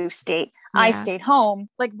 in this new state. Yeah. I stayed home.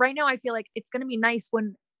 Like right now, I feel like it's going to be nice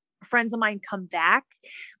when friends of mine come back.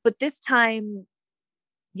 But this time,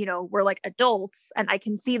 you know, we're like adults and I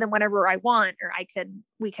can see them whenever I want, or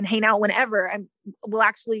we can hang out whenever. And we'll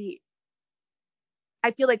actually,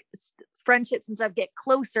 I feel like friendships and stuff get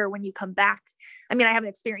closer when you come back. I mean, I haven't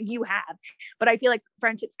experienced, you have, but I feel like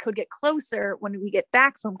friendships could get closer when we get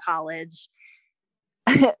back from college.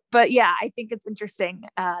 But yeah, I think it's interesting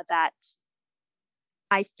that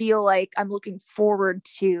I feel like I'm looking forward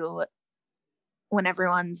to when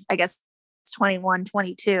everyone's, I guess, 21,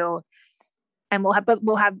 22, and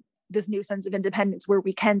we'll have this new sense of independence where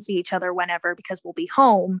we can see each other whenever because we'll be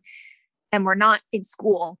home and we're not in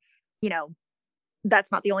school. You know,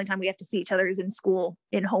 that's not the only time we have to see each other is in school,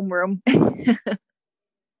 in homeroom.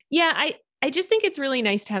 Yeah. I just think it's really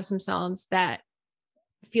nice to have some songs that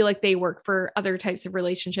feel like they work for other types of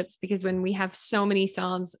relationships, because when we have so many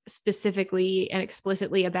songs specifically and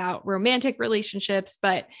explicitly about romantic relationships,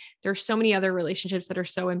 but there's so many other relationships that are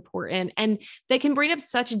so important and they can bring up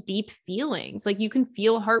such deep feelings. Like you can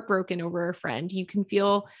feel heartbroken over a friend, you can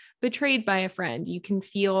feel betrayed by a friend, you can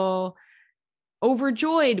feel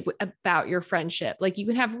overjoyed about your friendship. Like you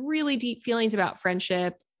can have really deep feelings about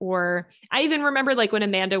friendship. Or I even remember like when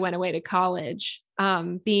Amanda went away to college,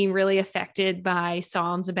 being really affected by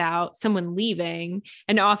songs about someone leaving.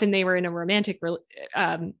 And often they were in it was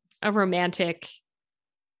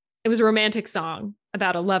a romantic song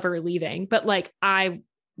about a lover leaving. But like I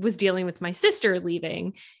was dealing with my sister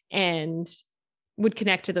leaving and would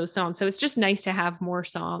connect to those songs. So it's just nice to have more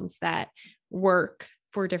songs that work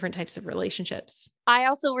for different types of relationships. I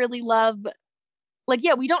also really love, like,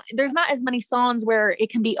 yeah, there's not as many songs where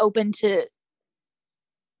it can be open to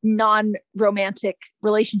non-romantic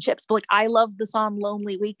relationships, but like I love the song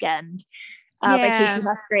Lonely Weekend by Casey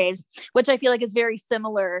Musgraves, which I feel like is very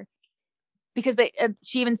similar because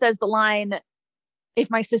she even says the line, if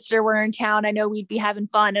my sister were in town, I know we'd be having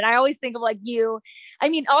fun. And I always think of like you, I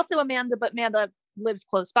mean, also Amanda, but Amanda lives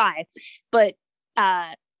close by, but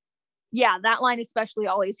yeah, that line especially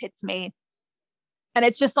always hits me. And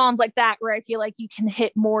it's just songs like that where I feel like you can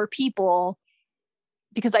hit more people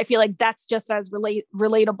because I feel like that's just as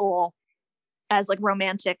relatable as like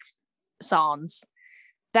romantic songs.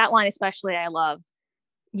 That line especially I love.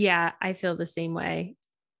 Yeah, I feel the same way.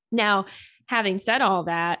 Now, having said all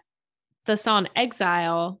that, the song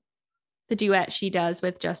Exile, the duet she does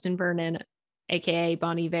with Justin Vernon, aka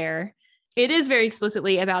Bon Iver, it is very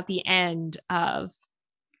explicitly about the end of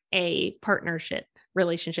a partnership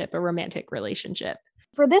relationship, a romantic relationship.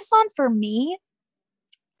 For this song, for me,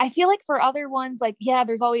 I feel like for other ones, like, yeah,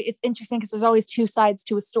 it's interesting because there's always two sides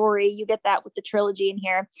to a story. You get that with the trilogy in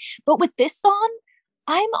here. But with this song,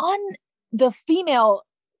 I'm on the female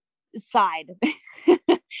side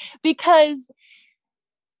because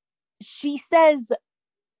she says,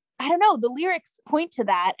 I don't know, the lyrics point to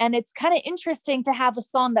that. And it's kind of interesting to have a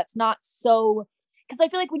song that's not so, because I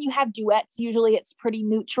feel like when you have duets, usually it's pretty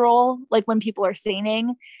neutral, like when people are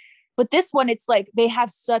singing. But this one, it's like they have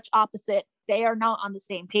such opposite, they are not on the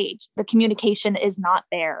same page. The communication is not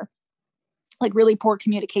there. Like really poor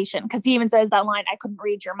communication. Because he even says that line, I couldn't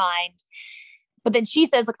read your mind. But then she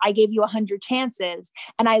says, like, I gave you 100 chances.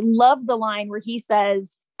 And I love the line where he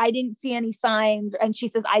says, I didn't see any signs. And she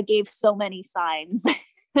says, I gave so many signs.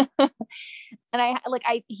 And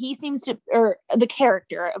he seems to, or the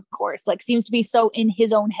character, of course, like seems to be so in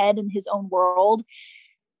his own head, in his own world.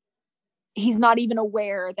 He's not even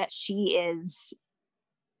aware that she is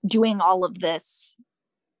doing all of this,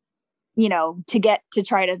 you know, to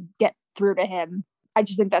try to get through to him. I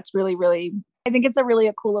just think that's really, really, I think it's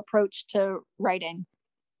a cool approach to writing.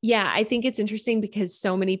 Yeah, I think it's interesting because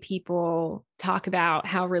so many people talk about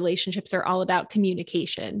how relationships are all about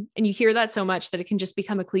communication. And you hear that so much that it can just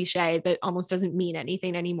become a cliche that almost doesn't mean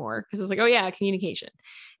anything anymore. Because it's like, oh, yeah, communication.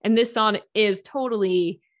 And this song is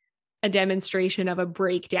totally a demonstration of a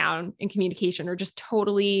breakdown in communication, or just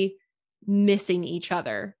totally missing each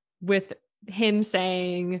other, with him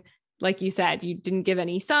saying, like you said, you didn't give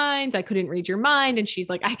any signs. I couldn't read your mind. And she's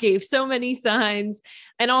like, I gave so many signs.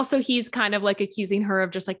 And also he's kind of like accusing her of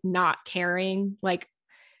just like not caring. Like,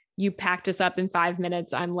 you packed us up in 5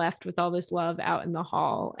 minutes. I'm left with all this love out in the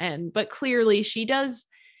hall. But clearly she does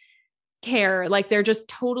care. Like, they're just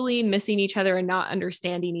totally missing each other and not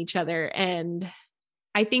understanding each other. And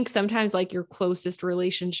I think sometimes like your closest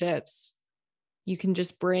relationships, you can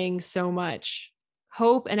just bring so much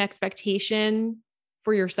hope and expectation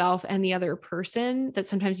for yourself and the other person that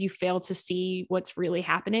sometimes you fail to see what's really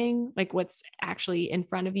happening, like what's actually in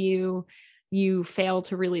front of you. You fail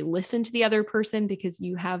to really listen to the other person because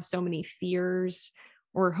you have so many fears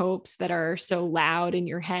or hopes that are so loud in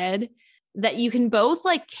your head that you can both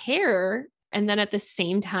like care and then at the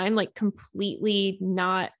same time like completely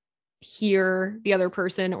not hear the other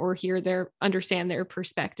person or understand their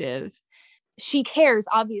perspective. She cares,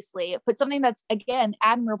 obviously, but something that's, again,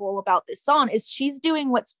 admirable about this song is she's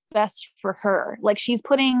doing what's best for her. Like,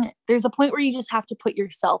 there's a point where you just have to put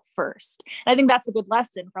yourself first. And I think that's a good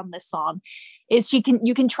lesson from this song is you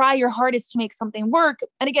can try your hardest to make something work.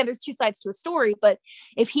 And again, there's two sides to a story, but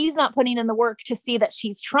if he's not putting in the work to see that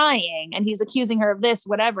she's trying and he's accusing her of this,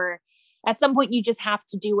 whatever, at some point you just have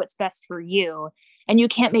to do what's best for you. And you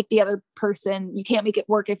can't make the other person, you can't make it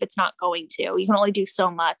work if it's not going to. You can only do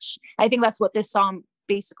so much. I think that's what this song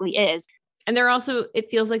basically is. And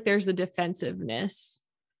it feels like there's a defensiveness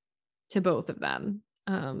to both of them.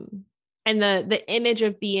 And the image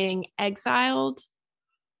of being exiled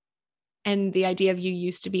and the idea of you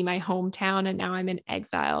used to be my hometown and now I'm in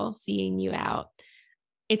exile, seeing you out.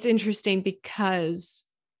 It's interesting because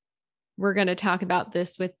we're going to talk about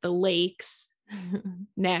this with the lakes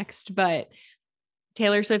next, but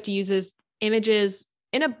Taylor Swift uses images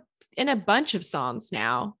in a bunch of songs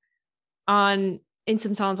now, in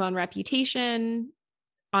some songs on Reputation,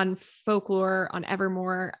 on Folklore, on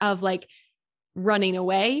Evermore, of like running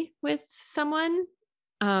away with someone,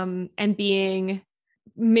 and being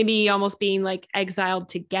almost being like exiled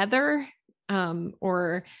together,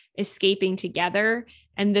 or escaping together.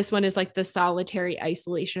 And this one is like the solitary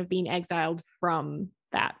isolation of being exiled from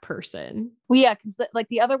that person. Well, yeah, because like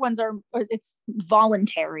the other ones it's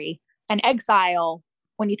voluntary, and exile,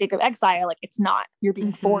 when you think of exile, like it's not, you're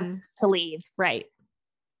being forced to leave. Right.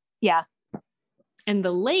 Yeah. And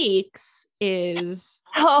the lakes is,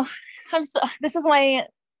 this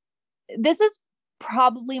is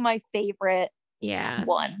probably my favorite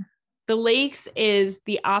one. The lakes is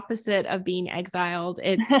the opposite of being exiled.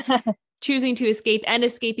 It's choosing to escape and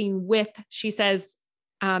escaping with, she says,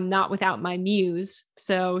 not without my muse.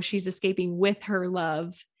 So she's escaping with her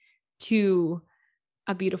love to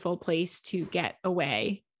a beautiful place to get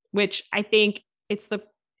away, which I think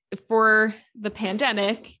for the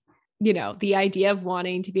pandemic, the idea of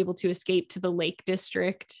wanting to be able to escape to the Lake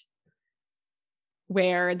District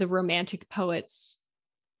where the Romantic poets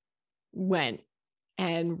went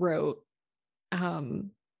and wrote,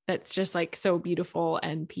 that's just like so beautiful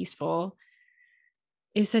and peaceful,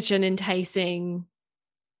 is such an enticing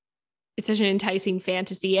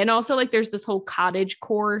fantasy. And also like there's this whole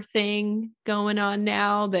cottagecore thing going on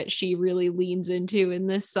now that she really leans into in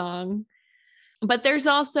this song. But there's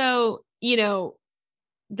also,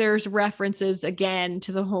 there's references again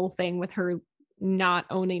to the whole thing with her not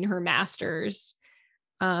owning her masters.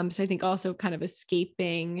 So I think also kind of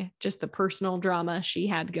escaping just the personal drama she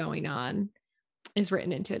had going on is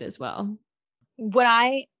written into it as well.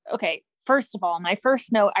 First of all, my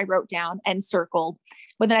first note I wrote down and circled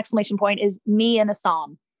with an exclamation point is me in a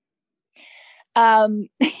psalm.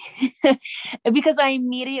 Because I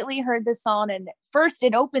immediately heard this song, and first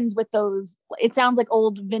it opens with it sounds like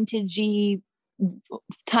old vintagey,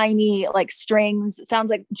 tiny like strings. It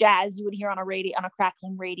sounds like jazz you would hear on a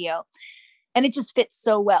crackling radio. And it just fits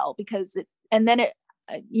so well because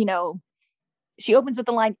she opens with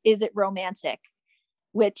the line, "Is it romantic?"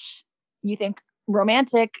 Which you think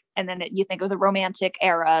romantic, and then you think of the Romantic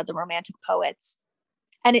era, the Romantic poets.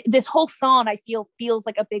 And this whole song, I feel, feels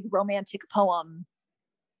like a big romantic poem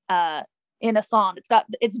in a song.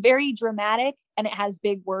 It's very dramatic and it has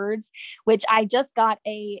big words, which I just got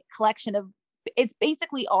a collection of. It's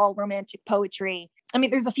basically all romantic poetry. I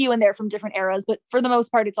mean, there's a few in there from different eras, but for the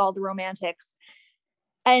most part, it's all the Romantics.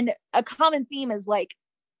 And a common theme is like,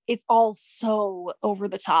 it's all so over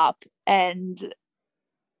the top. And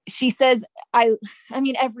she says, I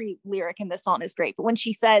mean, every lyric in this song is great, but when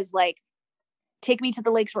she says like, take me to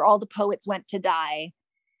the lakes where all the poets went to die,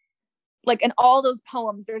 like in all those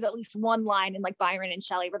poems, there's at least one line in like Byron and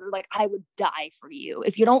Shelley where they're like, I would die for you.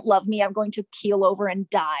 If you don't love me, I'm going to keel over and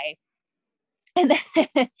die. And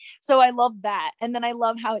then, so I love that. And then I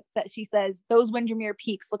love how it says, she says, those Windermere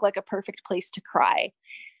peaks look like a perfect place to cry.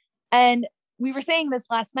 And we were saying this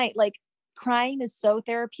last night, like crying is so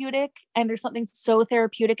therapeutic, and there's something so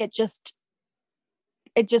therapeutic at just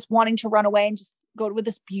wanting to run away and just go to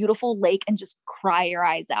this beautiful lake and just cry your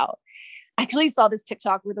eyes out. I actually saw this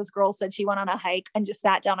TikTok where this girl said she went on a hike and just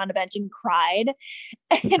sat down on a bench and cried.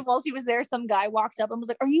 And while she was there, some guy walked up and was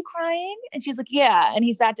like, are you crying? And she's like, yeah. And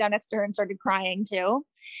he sat down next to her and started crying too.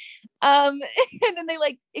 And then they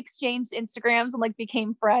like exchanged Instagrams and like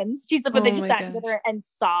became friends. She said, but they just sat together and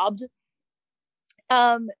sobbed.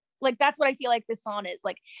 Like that's what I feel like this song is,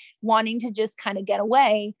 like wanting to just kind of get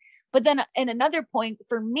away. But then in another point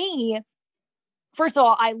for me, first of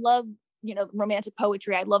all, I love, you know, romantic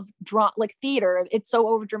poetry. I love like theater. It's so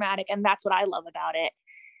over dramatic, and that's what I love about it.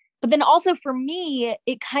 But then also for me,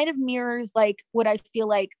 it kind of mirrors like what I feel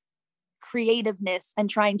like creativeness and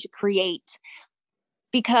trying to create,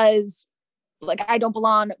 because like I don't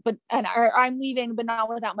belong, or I'm leaving, but not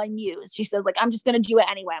without my muse. She says like, I'm just going to do it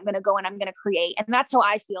anyway. I'm going to go and I'm going to create. And that's how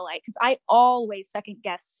I feel like, because I always second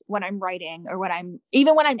guess when I'm writing or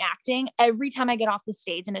even when I'm acting. Every time I get off the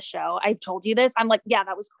stage in a show, I've told you this, I'm like, yeah,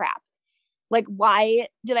 that was crap. Like, why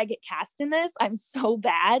did I get cast in this? I'm so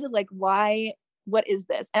bad. Like, why? What is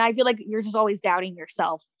this? And I feel like you're just always doubting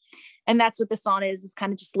yourself. And that's what the song is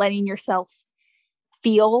kind of just letting yourself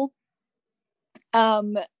feel.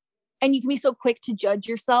 And you can be so quick to judge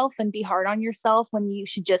yourself and be hard on yourself when you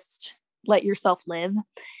should just let yourself live.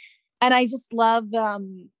 And I just love,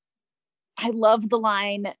 I love the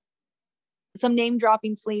line, some name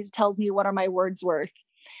dropping sleaze tells me what are my words worth.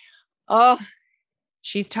 Oh,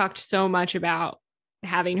 she's talked so much about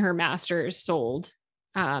having her masters sold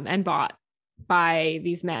and bought by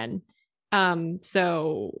these men.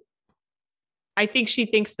 So I think she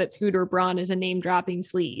thinks that Scooter Braun is a name dropping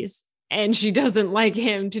sleaze, and she doesn't like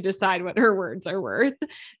him to decide what her words are worth.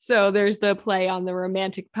 So there's the play on the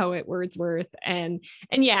romantic poet Wordsworth and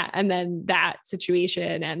then that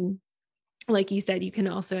situation. And like you said, you can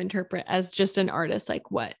also interpret as just an artist,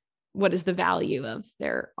 like what is the value of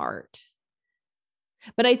their art?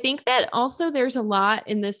 But I think that also there's a lot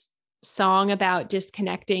in this song about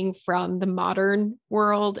disconnecting from the modern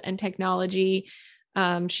world and technology.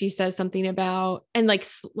 She says something about, and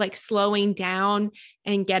like slowing down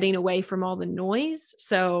and getting away from all the noise.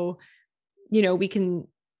 So, you know,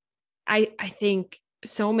 I think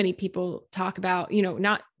so many people talk about, you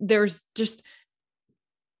know, there's just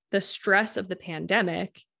the stress of the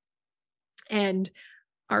pandemic and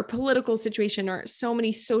our political situation, are so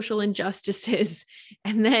many social injustices.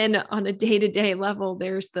 And then on a day-to-day level,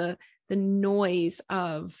 there's the noise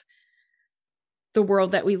of the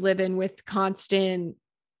world that we live in, with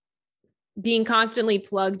being constantly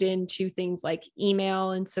plugged into things like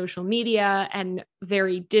email and social media, and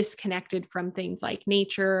very disconnected from things like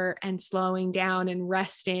nature and slowing down and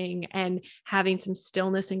resting and having some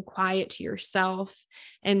stillness and quiet to yourself.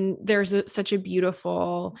 And there's such a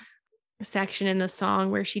beautiful section in the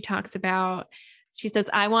song where she talks about, she says,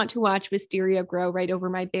 I want to watch wisteria grow right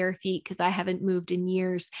over my bare feet because I haven't moved in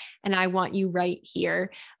years, and I want you right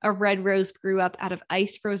here. A red rose grew up out of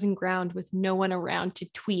ice frozen ground with no one around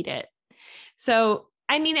to tweet it. So,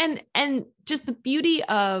 I mean, and just the beauty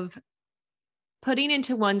of putting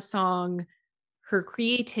into one song her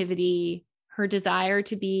creativity, her desire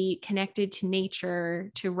to be connected to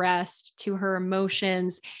nature, to rest, to her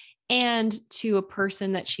emotions, and to a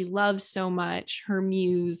person that she loves so much, her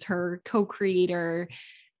muse, her co-creator,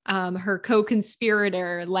 her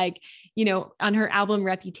co-conspirator. Like, you know, on her album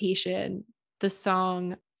Reputation, the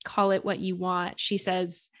song Call It What You Want, she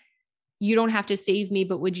says, you don't have to save me,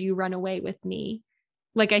 but would you run away with me?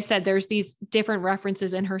 Like I said, there's these different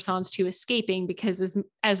references in her songs to escaping, because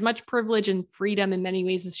as much privilege and freedom in many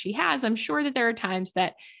ways as she has, I'm sure that there are times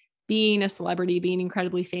that being a celebrity, being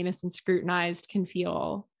incredibly famous and scrutinized, can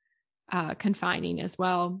feel confining as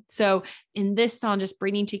well. So in this song, just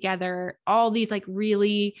bringing together all these like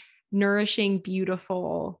really nourishing,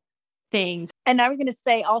 beautiful things. And I was going to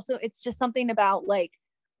say also, it's just something about like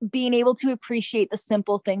being able to appreciate the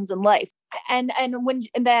simple things in life. And when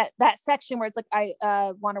in that section where it's like,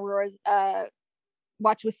 I want to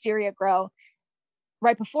watch wisteria grow,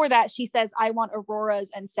 right before that, she says, I want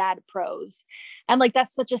auroras and sad prose. And like,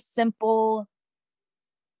 that's such a simple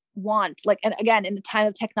want, like, and again, in the time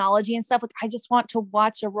of technology and stuff, like I just want to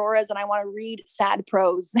watch auroras and I want to read sad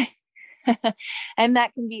prose. And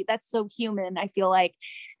that's so human, I feel like.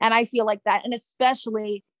 And I feel like that, and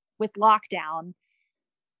especially with lockdown,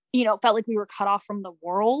 it felt like we were cut off from the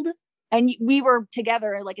world, and we were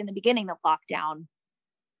together like in the beginning of lockdown,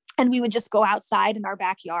 and we would just go outside in our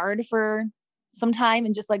backyard for some time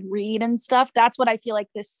and just like read and stuff. That's what I feel like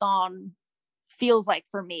this song feels like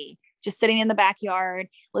for me, just sitting in the backyard,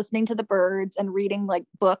 listening to the birds and reading like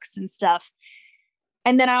books and stuff.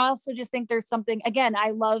 And then I also just think there's something, again, I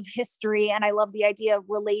love history and I love the idea of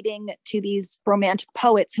relating to these romantic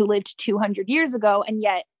poets who lived 200 years ago. And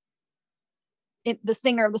yet the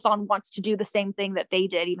singer of the song wants to do the same thing that they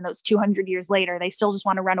did, even though it's 200 years later. They still just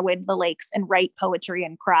want to run away to the lakes and write poetry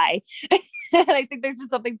and cry. And I think there's just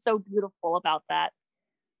something so beautiful about that.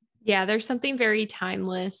 Yeah, there's something very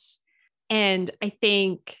timeless. And I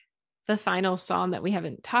think the final song that we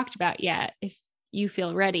haven't talked about yet, if you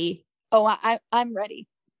feel ready. Oh, I'm ready.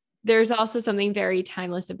 There's also something very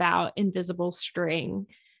timeless about Invisible String,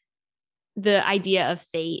 the idea of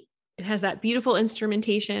fate. It has that beautiful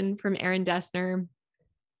instrumentation from Aaron Dessner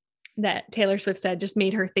that Taylor Swift said just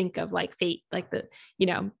made her think of like fate, like the,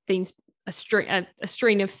 things, a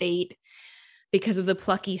string of fate, because of the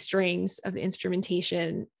plucky strings of the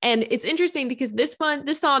instrumentation. And it's interesting because this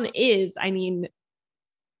song is,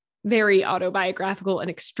 very autobiographical and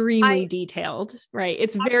extremely detailed, right?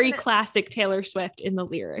 It's very classic Taylor Swift in the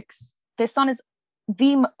lyrics. This song is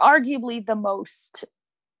arguably the most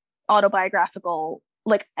autobiographical,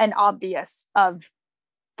 like, and obvious of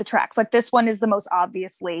the tracks. Like, this one is the most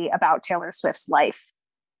obviously about Taylor Swift's life.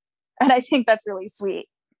 And I think that's really sweet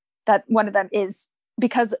that one of them is,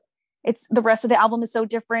 because the rest of the album is so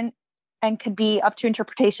different and could be up to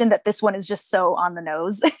interpretation, that this one is just so on the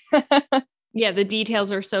nose. Yeah, the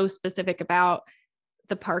details are so specific about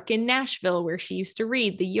the park in Nashville where she used to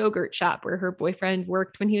read, the yogurt shop where her boyfriend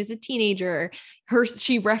worked when he was a teenager.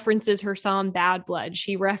 She references her song Bad Blood.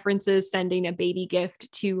 She references sending a baby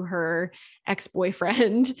gift to her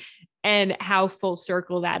ex-boyfriend and how full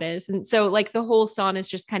circle that is. And so like the whole song is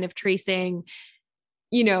just kind of tracing,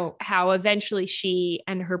 how eventually she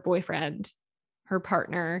and her boyfriend, her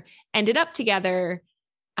partner, ended up together.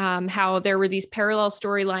 How there were these parallel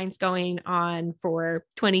storylines going on for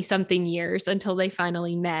 20 something years until they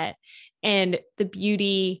finally met, and the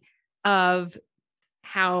beauty of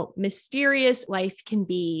how mysterious life can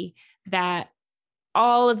be, that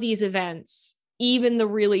all of these events, even the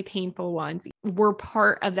really painful ones, were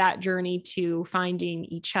part of that journey to finding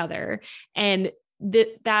each other. And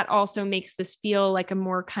that also makes this feel like a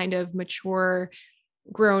more kind of mature,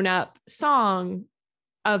 grown up song,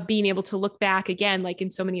 of being able to look back again, like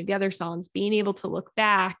in so many of the other songs, being able to look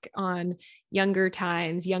back on younger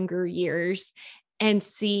times, younger years, and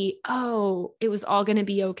see, oh, it was all going to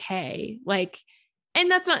be okay. Like,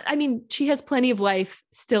 and that's not, she has plenty of life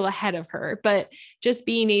still ahead of her, but just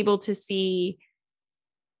being able to see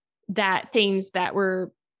that things that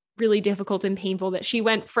were really difficult and painful, that she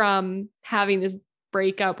went from having this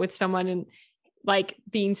breakup with someone and like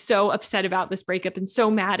being so upset about this breakup and so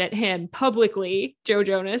mad at him publicly, Joe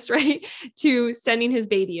Jonas, right? To sending his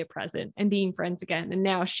baby a present and being friends again. And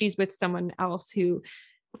now she's with someone else who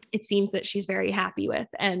it seems that she's very happy with.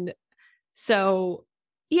 And so,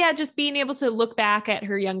 yeah, just being able to look back at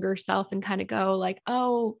her younger self and kind of go like,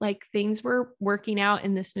 oh, like things were working out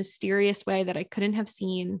in this mysterious way that I couldn't have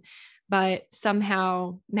seen, but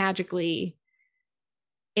somehow magically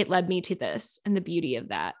it led me to this, and the beauty of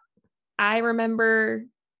that. I remember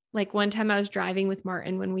like one time I was driving with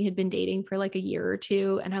Martin when we had been dating for like a year or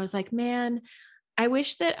two. And I was like, man, I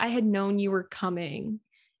wish that I had known you were coming.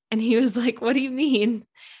 And he was like, what do you mean?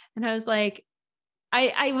 And I was like,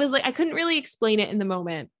 I couldn't really explain it in the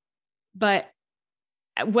moment. But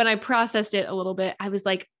when I processed it a little bit, I was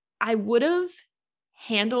like, I would have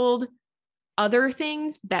handled other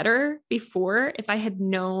things better before if I had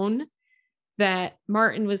known that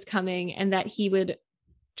Martin was coming and that he would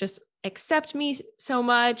just accept me so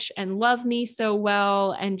much and love me so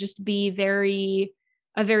well and just be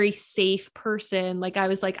a very safe person. Like I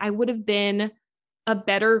was like, I would have been a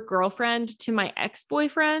better girlfriend to my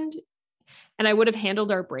ex-boyfriend, and I would have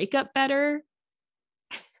handled our breakup better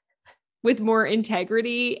with more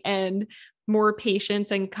integrity and more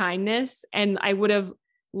patience and kindness. And I would have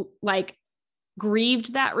like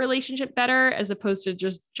grieved that relationship better as opposed to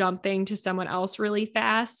just jumping to someone else really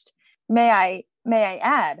fast. May I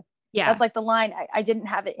add? Yeah. That's like the line, I didn't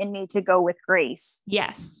have it in me to go with Grace.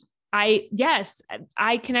 Yes. I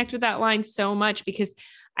connect with that line so much because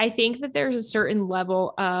I think that there's a certain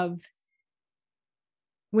level of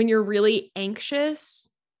when you're really anxious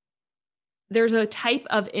there's a type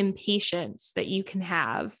of impatience that you can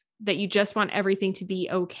have, that you just want everything to be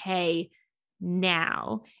okay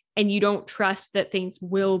now, and you don't trust that things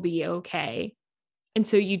will be okay. And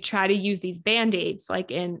so you try to use these band-aids, you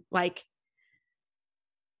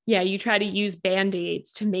try to use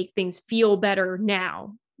band-aids to make things feel better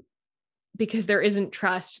now, because there isn't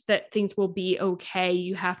trust that things will be okay.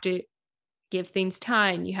 You have to give things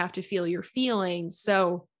time. You have to feel your feelings.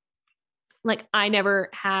 So like, I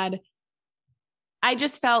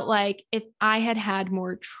just felt like if I had had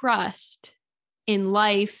more trust in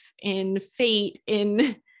life, in fate,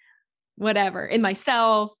 in whatever, in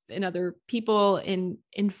myself, in other people, in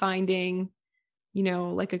finding,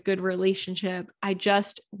 like a good relationship, I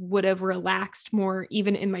just would have relaxed more,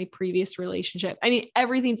 even in my previous relationship. I mean,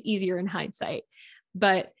 everything's easier in hindsight,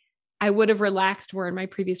 but I would have relaxed more in my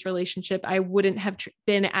previous relationship. I wouldn't have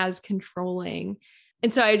been as controlling.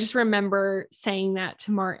 And so I just remember saying that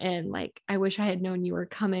to Martin, like, I wish I had known you were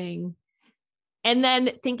coming. And then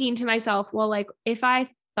thinking to myself, well, like, if I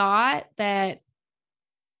thought that,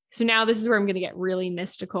 so now this is where I'm going to get really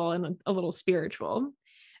mystical and a little spiritual.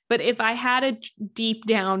 But if I had a deep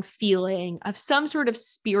down feeling of some sort of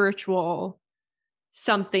spiritual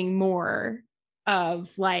something more,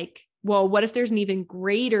 of like, well, what if there's an even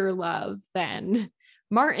greater love than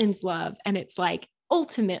Martin's love? And it's like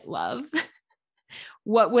ultimate love.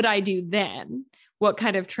 What would I do then? What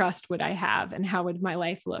kind of trust would I have? And how would my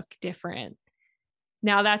life look different?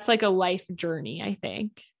 Now that's like a life journey, I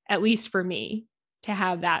think, at least for me, to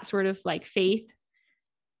have that sort of like faith.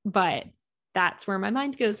 But that's where my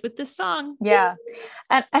mind goes with this song. Yeah.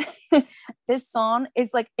 And this song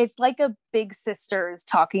is like, it's like a big sister is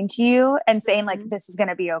talking to you and saying like, this is going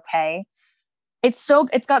to be okay. It's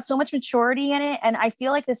got so much maturity in it. And I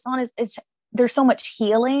feel like this song is there's so much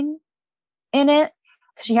healing in it.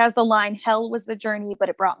 She has the line, hell was the journey, but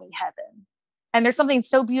it brought me heaven. And there's something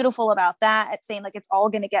so beautiful about that, at saying like, it's all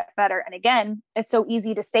going to get better. And again, it's so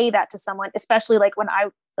easy to say that to someone, especially like when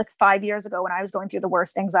like 5 years ago, when I was going through the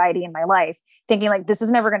worst anxiety in my life, thinking like, this is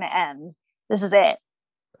never going to end. This is it.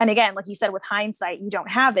 And again, like you said, with hindsight, you don't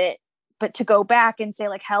have it, but to go back and say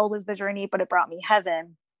like, hell was the journey, but it brought me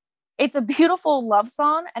heaven. It's a beautiful love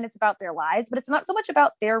song, and it's about their lives, but it's not so much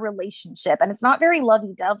about their relationship, and it's not very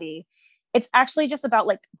lovey-dovey. It's actually just about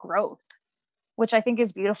like growth, which I think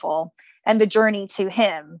is beautiful, and the journey to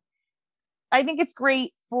him. I think it's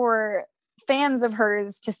great for fans of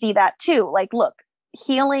hers to see that too. Like, look,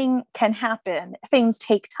 healing can happen. Things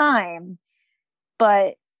take time,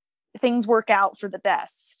 but things work out for the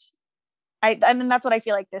best. And that's what I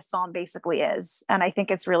feel like this song basically is. And I think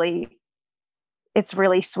it's really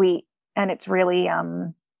sweet, and it's really,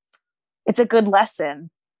 it's a good lesson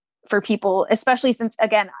for people, especially since,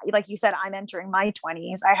 again, like you said, I'm entering my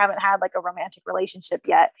 20s. I haven't had like a romantic relationship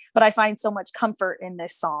yet, but I find so much comfort in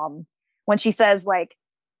this song when she says like,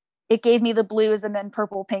 it gave me the blues and then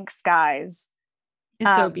purple pink skies.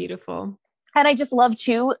 It's so beautiful. And I just love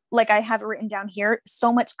too, like I have it written down here,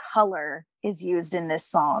 so much color is used in this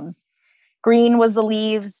song. Green was the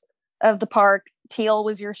leaves of the park. Teal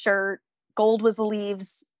was your shirt. Gold was the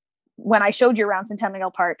leaves when I showed you around Centennial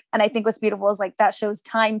Park. And I think what's beautiful is like, that shows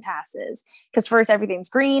time passes, because first everything's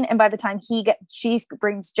green, and by the time she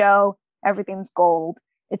brings Joe, everything's gold.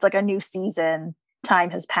 It's like a new season. Time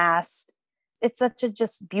has passed. It's such a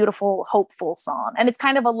just beautiful, hopeful song. And it's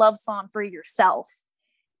kind of a love song for yourself.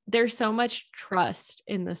 There's so much trust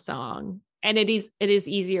in the song, and it is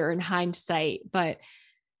easier in hindsight, but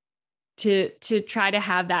to try to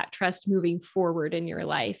have that trust moving forward in your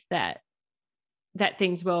life, that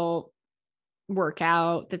things will work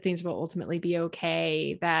out, that things will ultimately be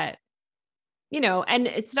okay, that, and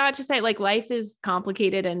it's not to say like life is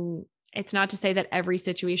complicated, and it's not to say that every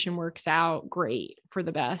situation works out great for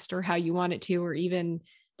the best or how you want it to, or even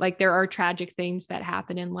like there are tragic things that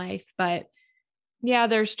happen in life, but yeah,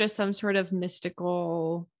 there's just some sort of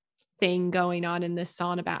mystical thing going on in this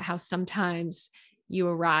song about how sometimes you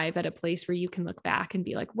arrive at a place where you can look back and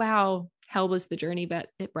be like, wow, hell was the journey, but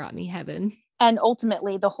it brought me heaven. And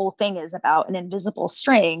ultimately, the whole thing is about an invisible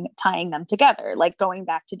string tying them together, like going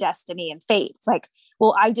back to destiny and fate. It's like,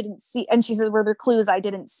 well, I didn't see. And she says, were there clues I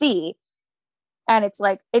didn't see? And it's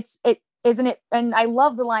like, isn't it? And I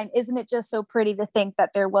love the line, isn't it just so pretty to think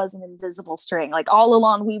that there was an invisible string? Like all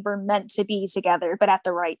along we were meant to be together, but at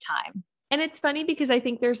the right time. And it's funny because I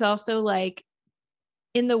think there's also like,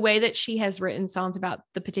 in the way that she has written songs about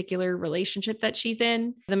the particular relationship that she's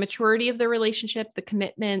in, the maturity of the relationship, the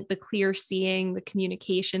commitment, the clear seeing, the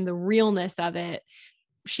communication, the realness of it.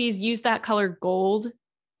 She's used that color gold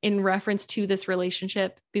in reference to this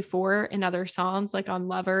relationship before in other songs, like on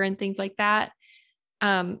Lover and things like that.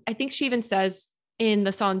 I think she even says in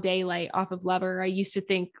the song Daylight off of Lover, I used to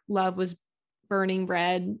think love was burning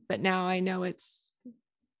red, but now I know it's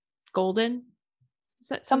golden. Is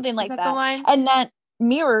that something like that that? The line? And that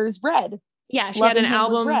mirrors Red. Yeah, she Loving had an him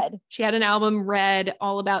was album. Red. She had an album Red,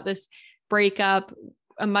 all about this breakup,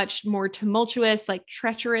 a much more tumultuous, like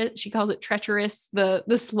treacherous. She calls it treacherous, the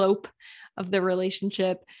slope of the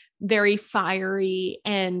relationship, very fiery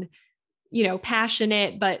and, you know,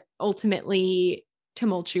 passionate, but ultimately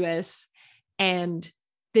tumultuous. And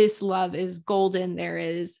this love is golden. There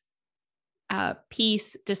is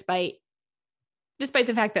peace despite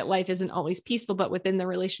the fact that life isn't always peaceful, but within the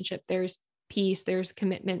relationship, there's peace, there's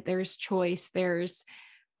commitment, there's choice, there's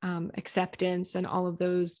acceptance and all of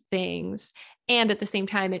those things. And at the same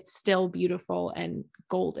time, it's still beautiful and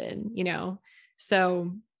golden, you know?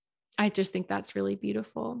 So I just think that's really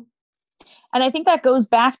beautiful. And I think that goes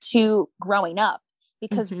back to growing up,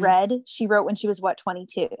 because Red, she wrote when she was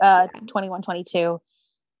 22, 21, 22.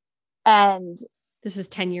 And this is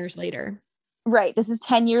 10 years later. Right. This is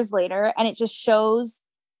 10 years later. And it just shows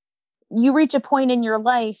you reach a point in your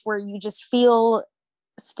life where you just feel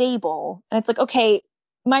stable. And it's like, okay,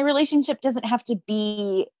 my relationship doesn't have to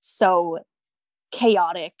be so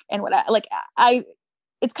chaotic and what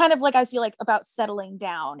it's kind of like, I feel like about settling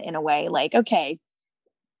down in a way, like, okay,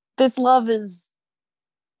 this love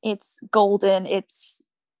it's golden, it's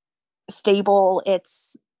stable,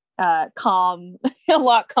 it's calm, a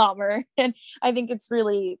lot calmer. And I think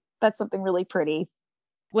that's something really pretty.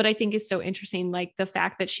 What I think is so interesting, like the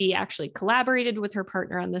fact that she actually collaborated with her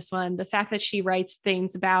partner on this one, the fact that she writes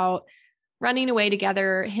things about running away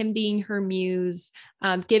together, him being her muse,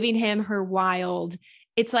 giving him her wild.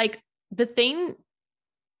 It's like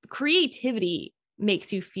creativity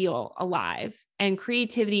makes you feel alive, and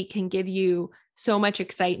creativity can give you so much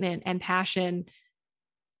excitement and passion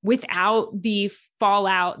without the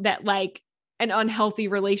fallout that like an unhealthy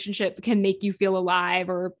relationship can make you feel alive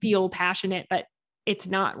or feel passionate, but it's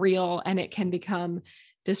not real and it can become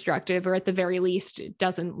destructive, or at the very least, it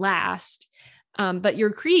doesn't last. But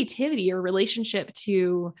your creativity, your relationship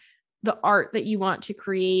to the art that you want to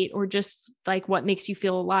create, or just like what makes you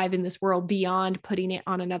feel alive in this world beyond putting it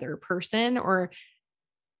on another person or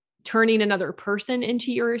turning another person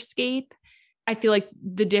into your escape. I feel like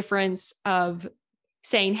the difference of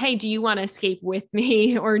saying, hey, do you want to escape with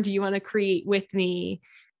me? Or do you want to create with me?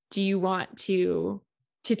 Do you want to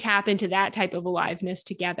tap into that type of aliveness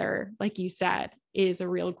together? Like you said, is a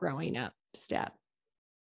real growing up step.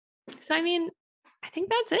 So, I mean, I think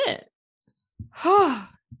that's it.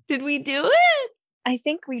 Did we do it? I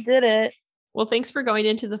think we did it. Well, thanks for going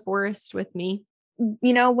into the forest with me.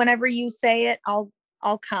 You know, whenever you say it, I'll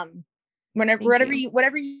come. Whatever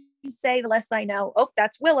you say, the less I know. Oh,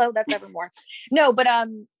 that's Willow. That's Evermore. No, but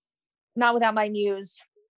not without my muse.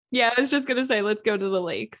 Yeah, I was just gonna say, let's go to the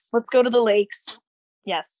lakes. Let's go to the lakes.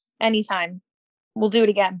 Yes, anytime. We'll do it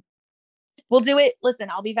again. We'll do it. Listen,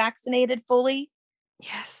 I'll be vaccinated fully.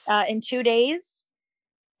 Yes. In 2 days,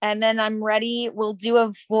 and then I'm ready. We'll do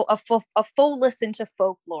a full listen to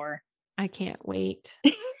folklore. I can't wait.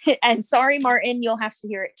 And sorry, Martin, you'll have to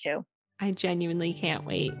hear it too. I genuinely can't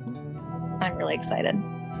wait. I'm really excited.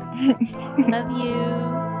 Love you.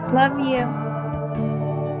 Love you.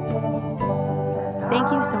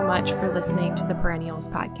 Thank you so much for listening to the Perennials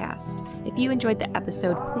podcast. If you enjoyed the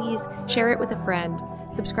episode, please share it with a friend,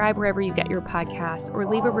 subscribe wherever you get your podcasts, or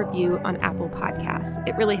leave a review on Apple Podcasts.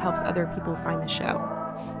 It really helps other people find the show.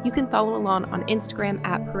 You can follow along on Instagram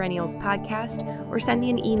at Perennials Podcast, or send me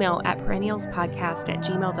an email at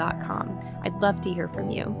perennialspodcast@gmail.com. I'd love to hear from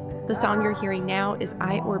you. The song you're hearing now is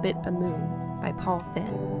I Orbit a Moon by Paul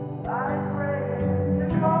Finn.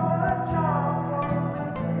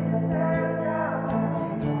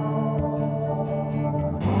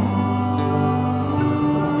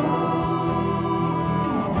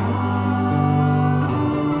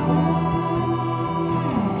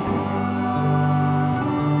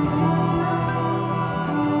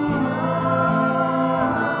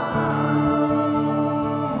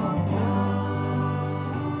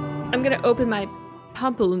 I'm going to open my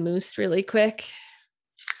pamplemousse really quick.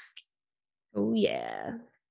 Oh, yeah.